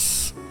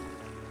hearts.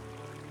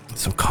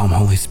 So come,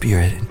 Holy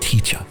Spirit, and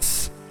teach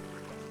us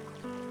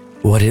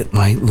what it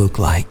might look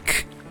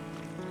like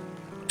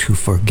to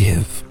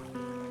forgive.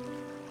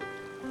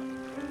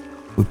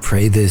 We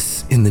pray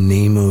this in the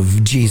name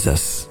of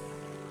Jesus.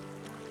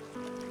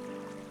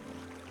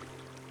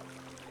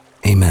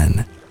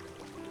 Amen.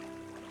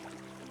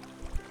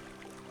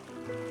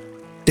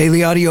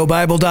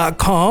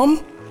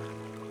 DailyAudioBible.com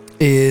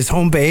is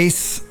home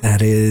base.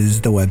 That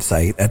is the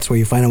website. That's where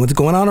you find out what's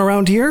going on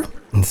around here.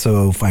 And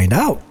so find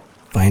out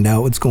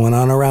what's going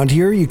on around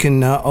here. You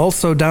can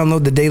also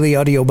download the Daily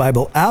Audio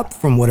Bible app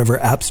from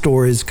whatever app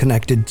store is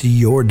connected to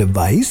your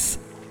device.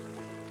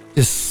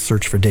 Just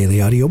search for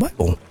Daily Audio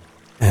Bible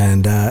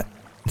and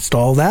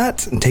install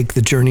that and take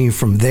the journey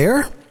from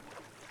there.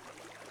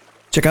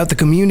 Check out the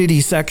community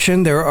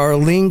section. There are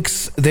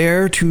links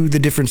there to the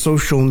different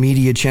social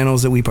media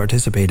channels that we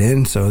participate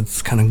in. So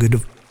it's kind of good to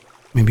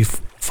maybe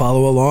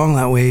follow along.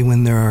 That way,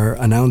 when there are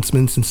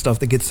announcements and stuff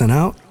that gets sent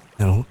out,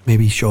 it'll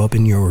maybe show up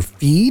in your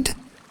feed.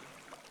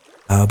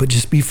 But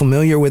just be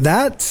familiar with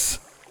that.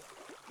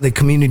 The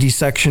community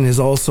section is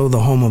also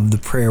the home of the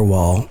prayer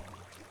wall,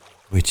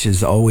 which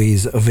is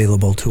always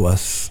available to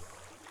us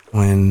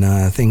when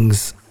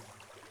things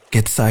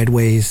get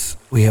sideways.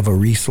 We have a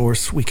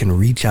resource. We can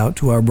reach out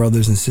to our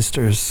brothers and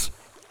sisters,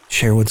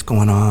 share what's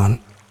going on,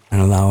 and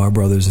allow our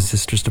brothers and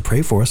sisters to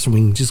pray for us. And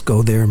we can just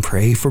go there and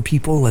pray for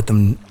people, let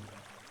them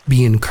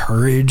be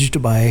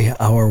encouraged by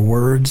our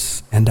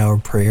words and our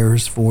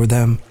prayers for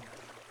them.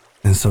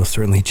 And so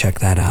certainly check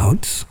that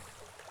out.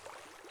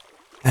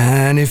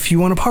 And if you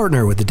want to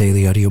partner with the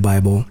Daily Audio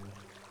Bible,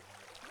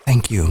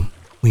 thank you.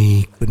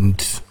 We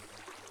couldn't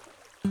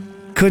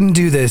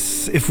do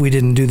this if we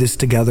didn't do this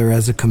together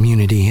as a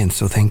community. And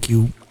so thank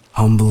you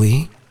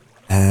humbly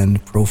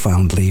and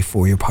profoundly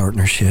for your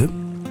partnership.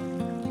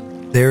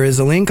 There is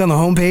a link on the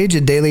homepage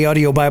at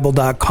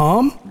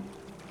dailyaudiobible.com.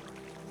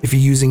 If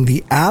you're using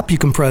the app, you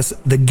can press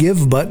the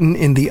Give button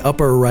in the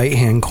upper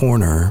right-hand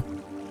corner.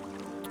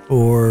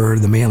 Or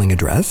the mailing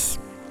address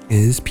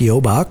is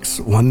P.O. Box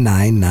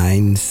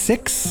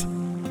 1996,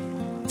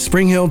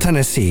 Spring Hill,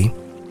 Tennessee,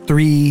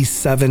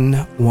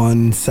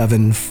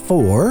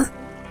 37174.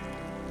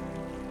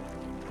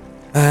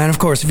 And of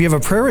course, if you have a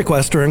prayer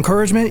request or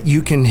encouragement,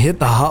 you can hit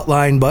the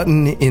hotline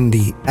button in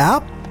the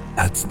app.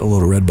 That's the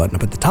little red button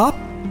up at the top.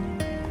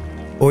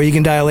 Or you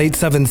can dial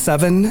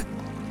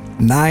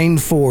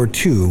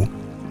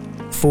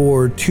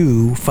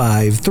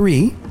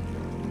 877-942-4253.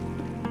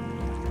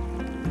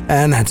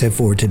 And that's it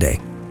for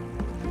today.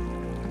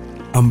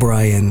 I'm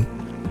Brian.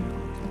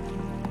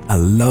 I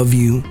love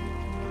you.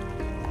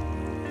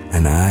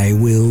 And I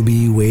will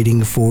be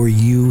waiting for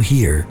you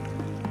here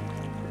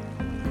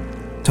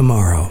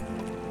tomorrow.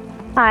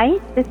 Hi,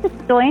 this is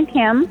Joy and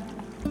Tim,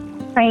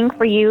 praying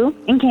for you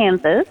in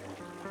Kansas.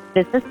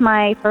 This is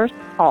my first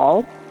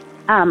call.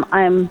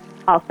 I'm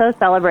also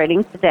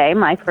celebrating today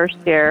my first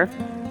year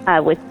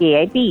with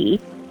DAB.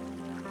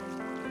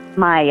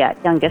 My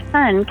youngest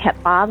son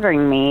kept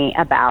bothering me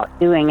about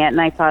doing it, and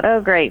I thought, oh,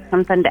 great,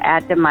 something to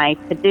add to my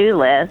to-do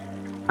list.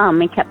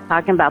 He kept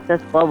talking about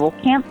this global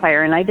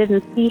campfire, and I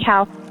didn't see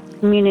how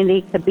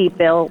community could be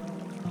built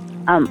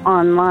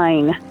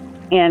online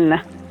in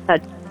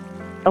such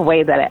a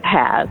way that it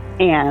has.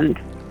 And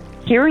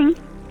hearing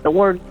the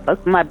words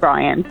spoken by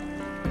Brian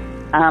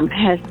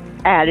has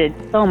added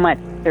so much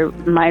to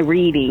my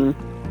reading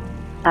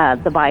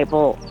the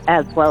Bible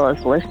as well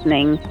as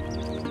listening,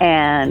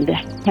 and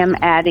him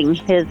adding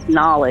his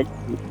knowledge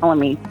and telling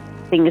me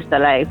things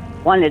that I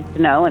wanted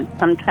to know and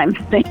sometimes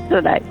things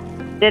that I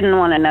didn't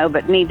want to know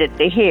but needed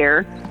to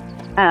hear.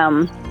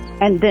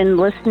 And then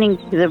listening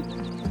to the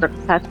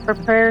requests for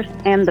prayers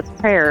and the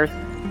prayers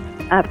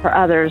for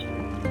others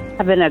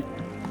have been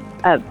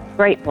a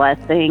great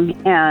blessing,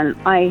 and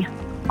I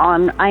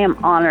am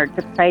honored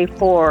to pray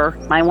for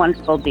my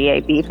wonderful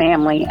DAB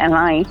family, and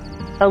I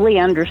fully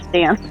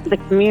understand the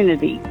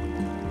community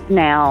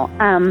now.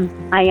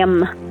 I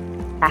am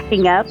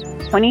packing up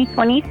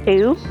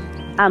 2022.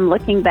 I'm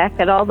looking back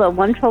at all the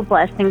wonderful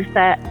blessings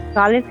that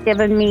God has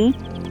given me,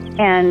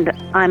 and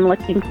I'm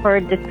looking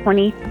forward to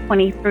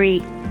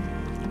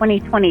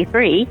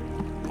 2023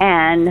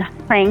 and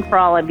praying for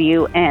all of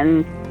you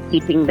and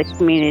keeping the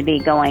community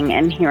going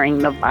and hearing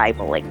the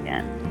Bible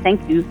again.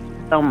 Thank you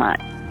so much.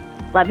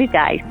 Love you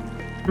guys.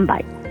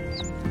 Bye.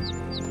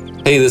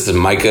 Hey, this is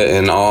Micah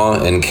in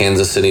Awe in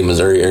Kansas City,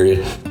 Missouri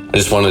area. I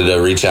just wanted to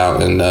reach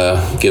out and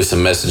give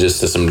some messages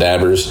to some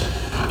dabbers.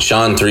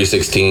 Sean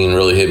 3:16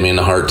 really hit me in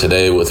the heart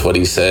today with what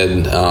he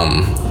said,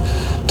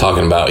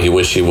 talking about he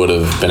wished he would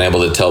have been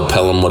able to tell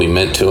Pelham what he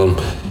meant to him.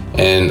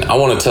 And I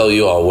want to tell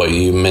you all what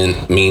you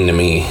mean to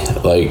me.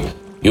 Like,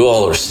 you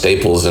all are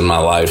staples in my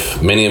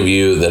life. Many of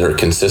you that are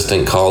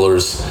consistent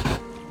callers,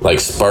 like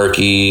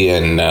Sparky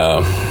and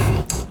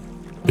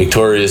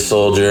Victorious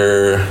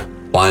Soldier,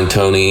 Blind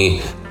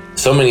Tony,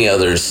 so many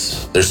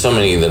others. There's so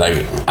many that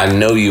I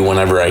know you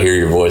whenever I hear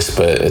your voice,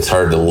 but it's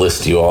hard to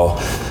list you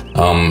all.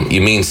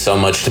 You mean so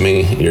much to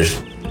me.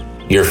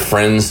 You're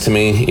friends to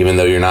me, even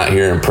though you're not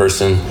here in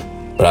person.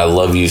 But I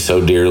love you so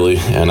dearly,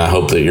 and I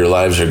hope that your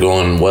lives are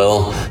going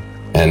well.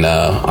 And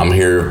I'm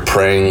here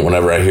praying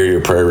whenever I hear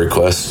your prayer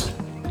requests.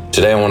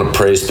 Today I want to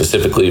pray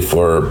specifically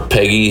for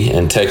Peggy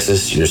in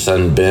Texas, your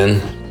son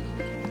Ben.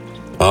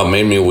 It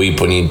made me weep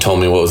when you told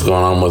me what was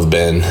going on with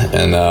Ben.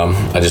 And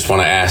I just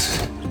want to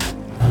ask,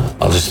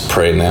 I'll just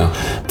pray now.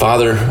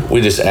 Father,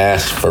 we just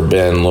ask for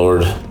Ben,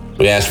 Lord.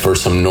 We ask for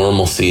some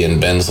normalcy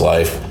in Ben's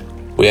life.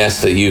 We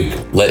ask that you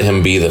let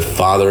him be the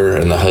father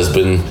and the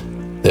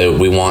husband that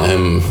we want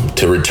him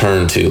to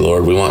return to,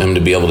 Lord. We want him to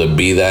be able to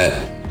be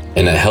that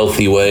in a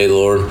healthy way,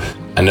 Lord.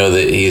 I know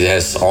that he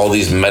has all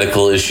these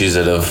medical issues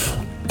that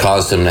have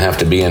caused him to have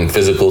to be in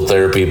physical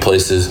therapy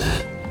places.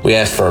 We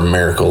ask for a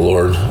miracle,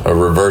 Lord, a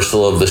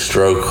reversal of the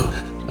stroke,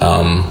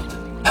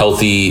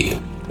 healthy,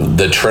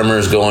 the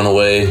tremors going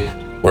away,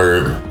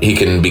 where he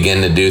can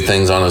begin to do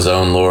things on his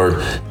own, Lord,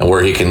 and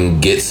where he can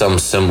get some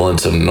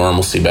semblance of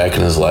normalcy back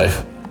in his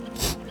life.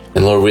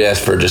 And Lord, we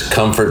ask for just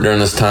comfort during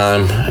this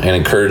time and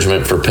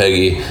encouragement for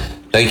Peggy.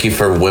 Thank you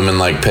for women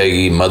like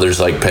Peggy, mothers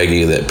like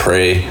Peggy that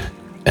pray.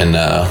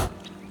 And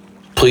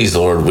please,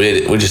 Lord,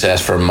 we just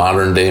ask for a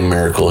modern day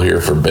miracle here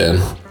for Ben.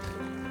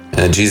 And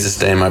in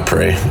Jesus' name I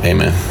pray,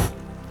 amen.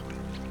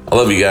 I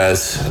love you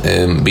guys,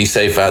 and be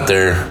safe out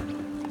there.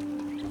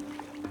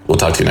 We'll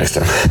talk to you next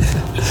time.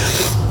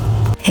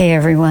 Hey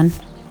everyone,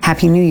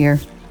 Happy New Year.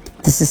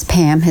 This is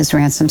Pam, his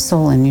ransom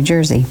soul in New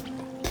Jersey.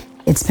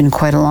 It's been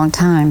quite a long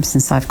time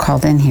since I've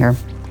called in here.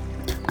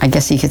 I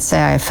guess you could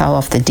say I fell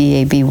off the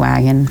DAB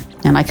wagon,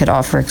 and I could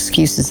offer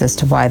excuses as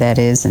to why that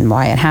is and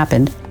why it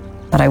happened,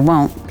 but I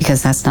won't,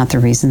 because that's not the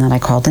reason that I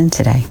called in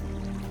today.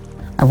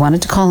 I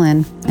wanted to call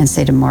in and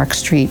say to Mark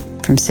Street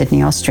from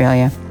Sydney,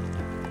 Australia,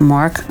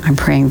 Mark, I'm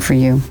praying for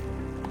you.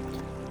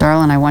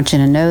 Darling, I want you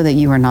to know that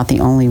you are not the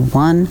only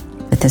one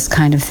that this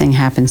kind of thing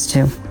happens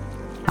to.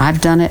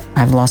 I've done it,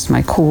 I've lost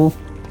my cool,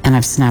 and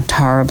I've snapped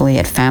horribly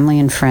at family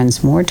and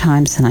friends more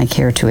times than I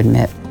care to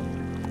admit.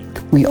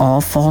 We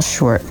all fall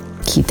short.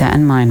 Keep that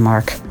in mind,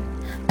 Mark.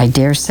 I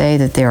dare say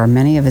that there are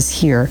many of us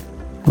here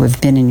who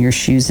have been in your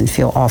shoes and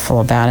feel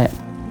awful about it.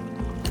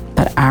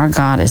 But our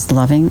God is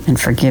loving and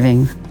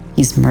forgiving.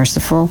 He's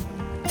merciful,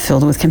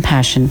 filled with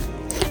compassion,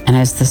 and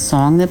as the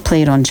song that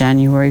played on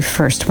January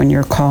 1st when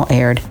your call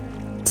aired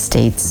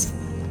states,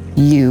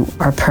 you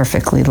are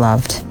perfectly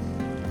loved.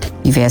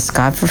 You've asked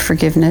God for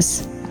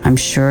forgiveness. I'm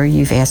sure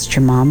you've asked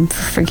your mom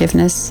for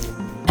forgiveness,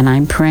 and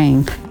I'm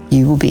praying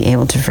you will be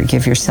able to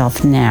forgive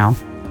yourself now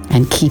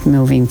and keep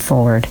moving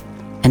forward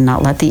and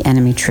not let the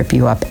enemy trip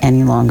you up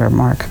any longer,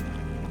 Mark.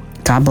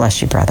 God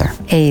bless you, brother.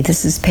 Hey,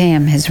 this is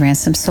Pam, his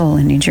ransom soul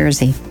in New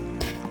Jersey.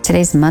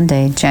 Today's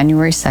Monday,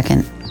 January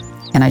 2nd,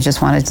 and I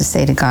just wanted to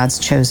say to God's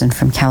chosen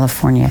from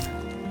California,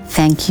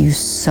 thank you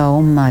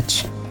so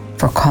much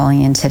for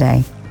calling in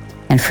today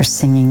and for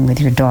singing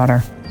with your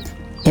daughter.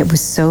 It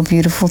was so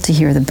beautiful to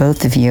hear the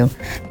both of you,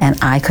 and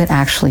I could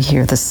actually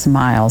hear the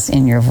smiles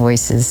in your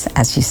voices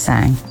as you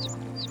sang.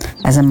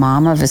 As a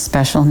mom of a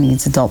special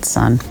needs adult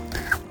son,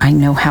 I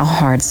know how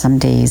hard some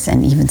days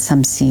and even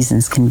some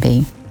seasons can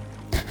be.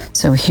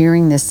 So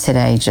hearing this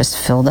today just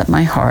filled up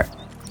my heart,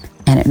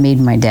 and it made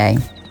my day.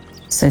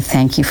 So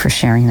thank you for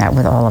sharing that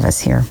with all of us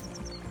here.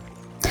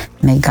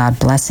 May God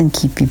bless and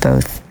keep you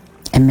both,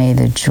 and may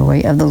the joy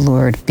of the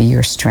Lord be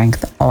your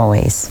strength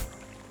always.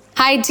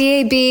 Hi,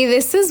 DAB.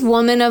 This is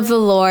Woman of the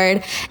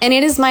Lord, and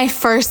it is my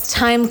first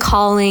time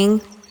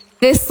calling.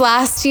 This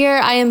last year,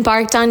 I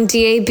embarked on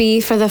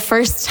DAB for the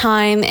first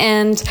time,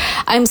 and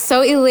I'm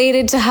so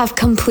elated to have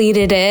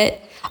completed it.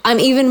 I'm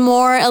even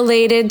more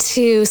elated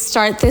to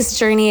start this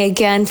journey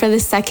again for the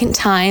second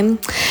time.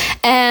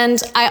 And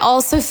I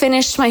also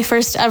finished my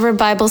first ever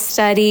Bible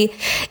study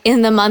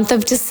in the month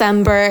of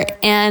December,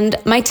 and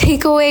my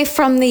takeaway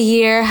from the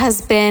year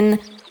has been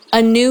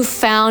a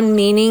newfound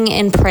meaning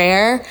in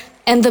prayer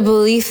and the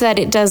belief that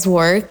it does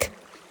work.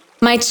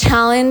 My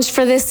challenge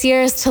for this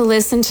year is to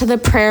listen to the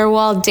prayer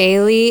wall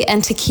daily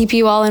and to keep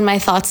you all in my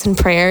thoughts and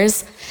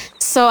prayers.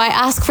 So I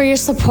ask for your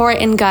support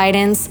and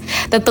guidance,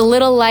 that the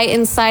little light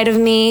inside of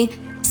me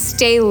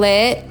stay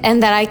lit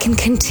and that I can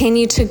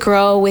continue to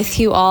grow with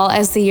you all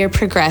as the year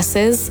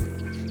progresses.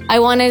 I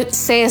want to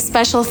say a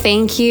special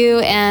thank you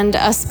and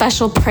a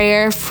special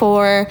prayer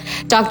for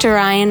Dr.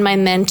 Ryan, my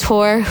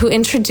mentor, who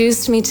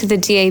introduced me to the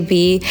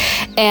DAB,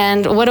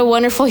 and what a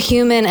wonderful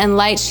human and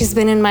light she's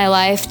been in my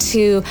life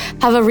to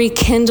have a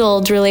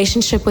rekindled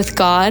relationship with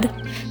God.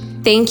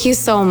 Thank you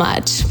so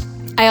much.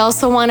 I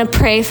also want to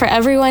pray for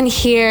everyone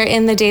here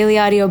in the Daily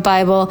Audio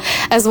Bible,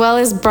 as well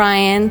as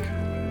Brian,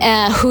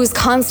 who's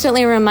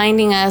constantly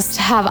reminding us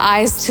to have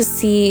eyes to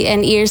see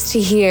and ears to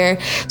hear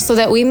so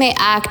that we may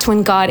act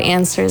when God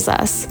answers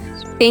us.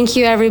 Thank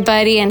you,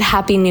 everybody, and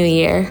Happy New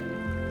Year.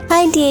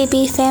 Hi,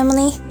 DAB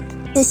family.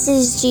 This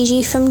is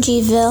Gigi from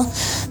Gville,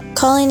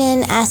 calling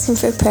in asking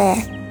for prayer.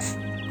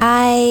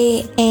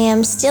 I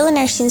am still in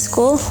nursing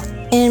school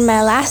in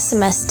my last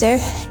semester,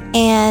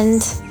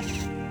 and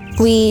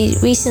we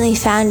recently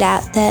found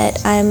out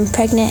that I'm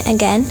pregnant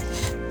again.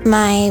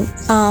 My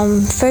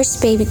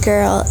first baby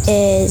girl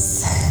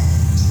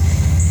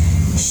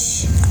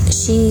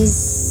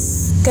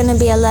she's gonna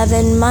be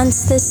 11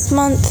 months this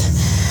month,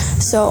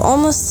 so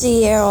almost a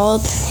year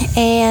old,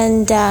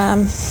 and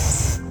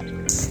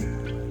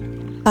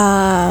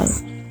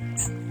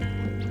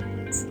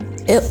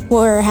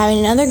we're having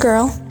another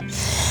girl,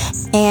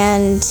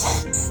 and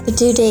the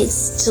due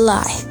date's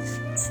July.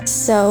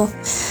 So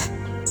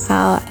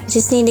I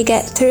just need to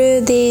get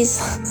through these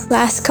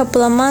last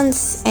couple of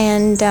months,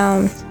 and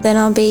then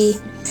I'll be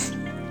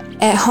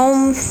at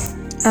home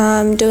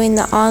doing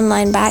the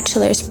online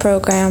bachelor's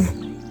program.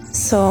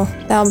 So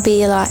that'll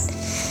be a lot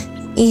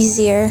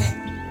easier.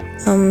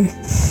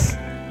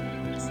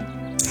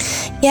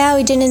 Yeah,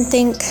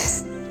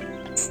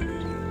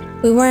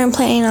 we weren't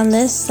planning on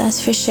this,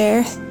 that's for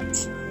sure.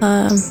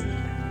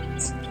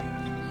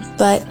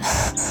 But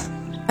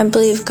I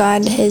believe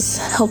God is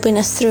helping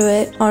us through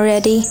it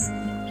already.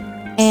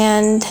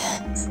 And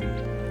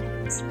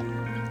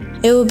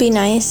it would be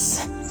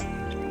nice,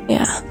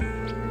 yeah,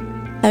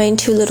 having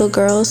 2 little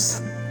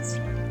girls,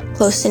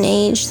 close in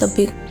age, they'll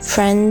be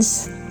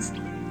friends.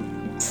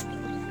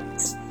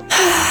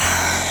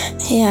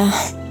 Yeah.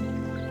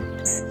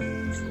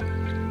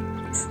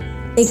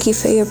 Thank you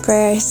for your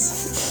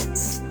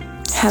prayers.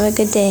 Have a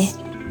good day.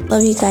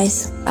 Love you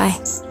guys. Bye.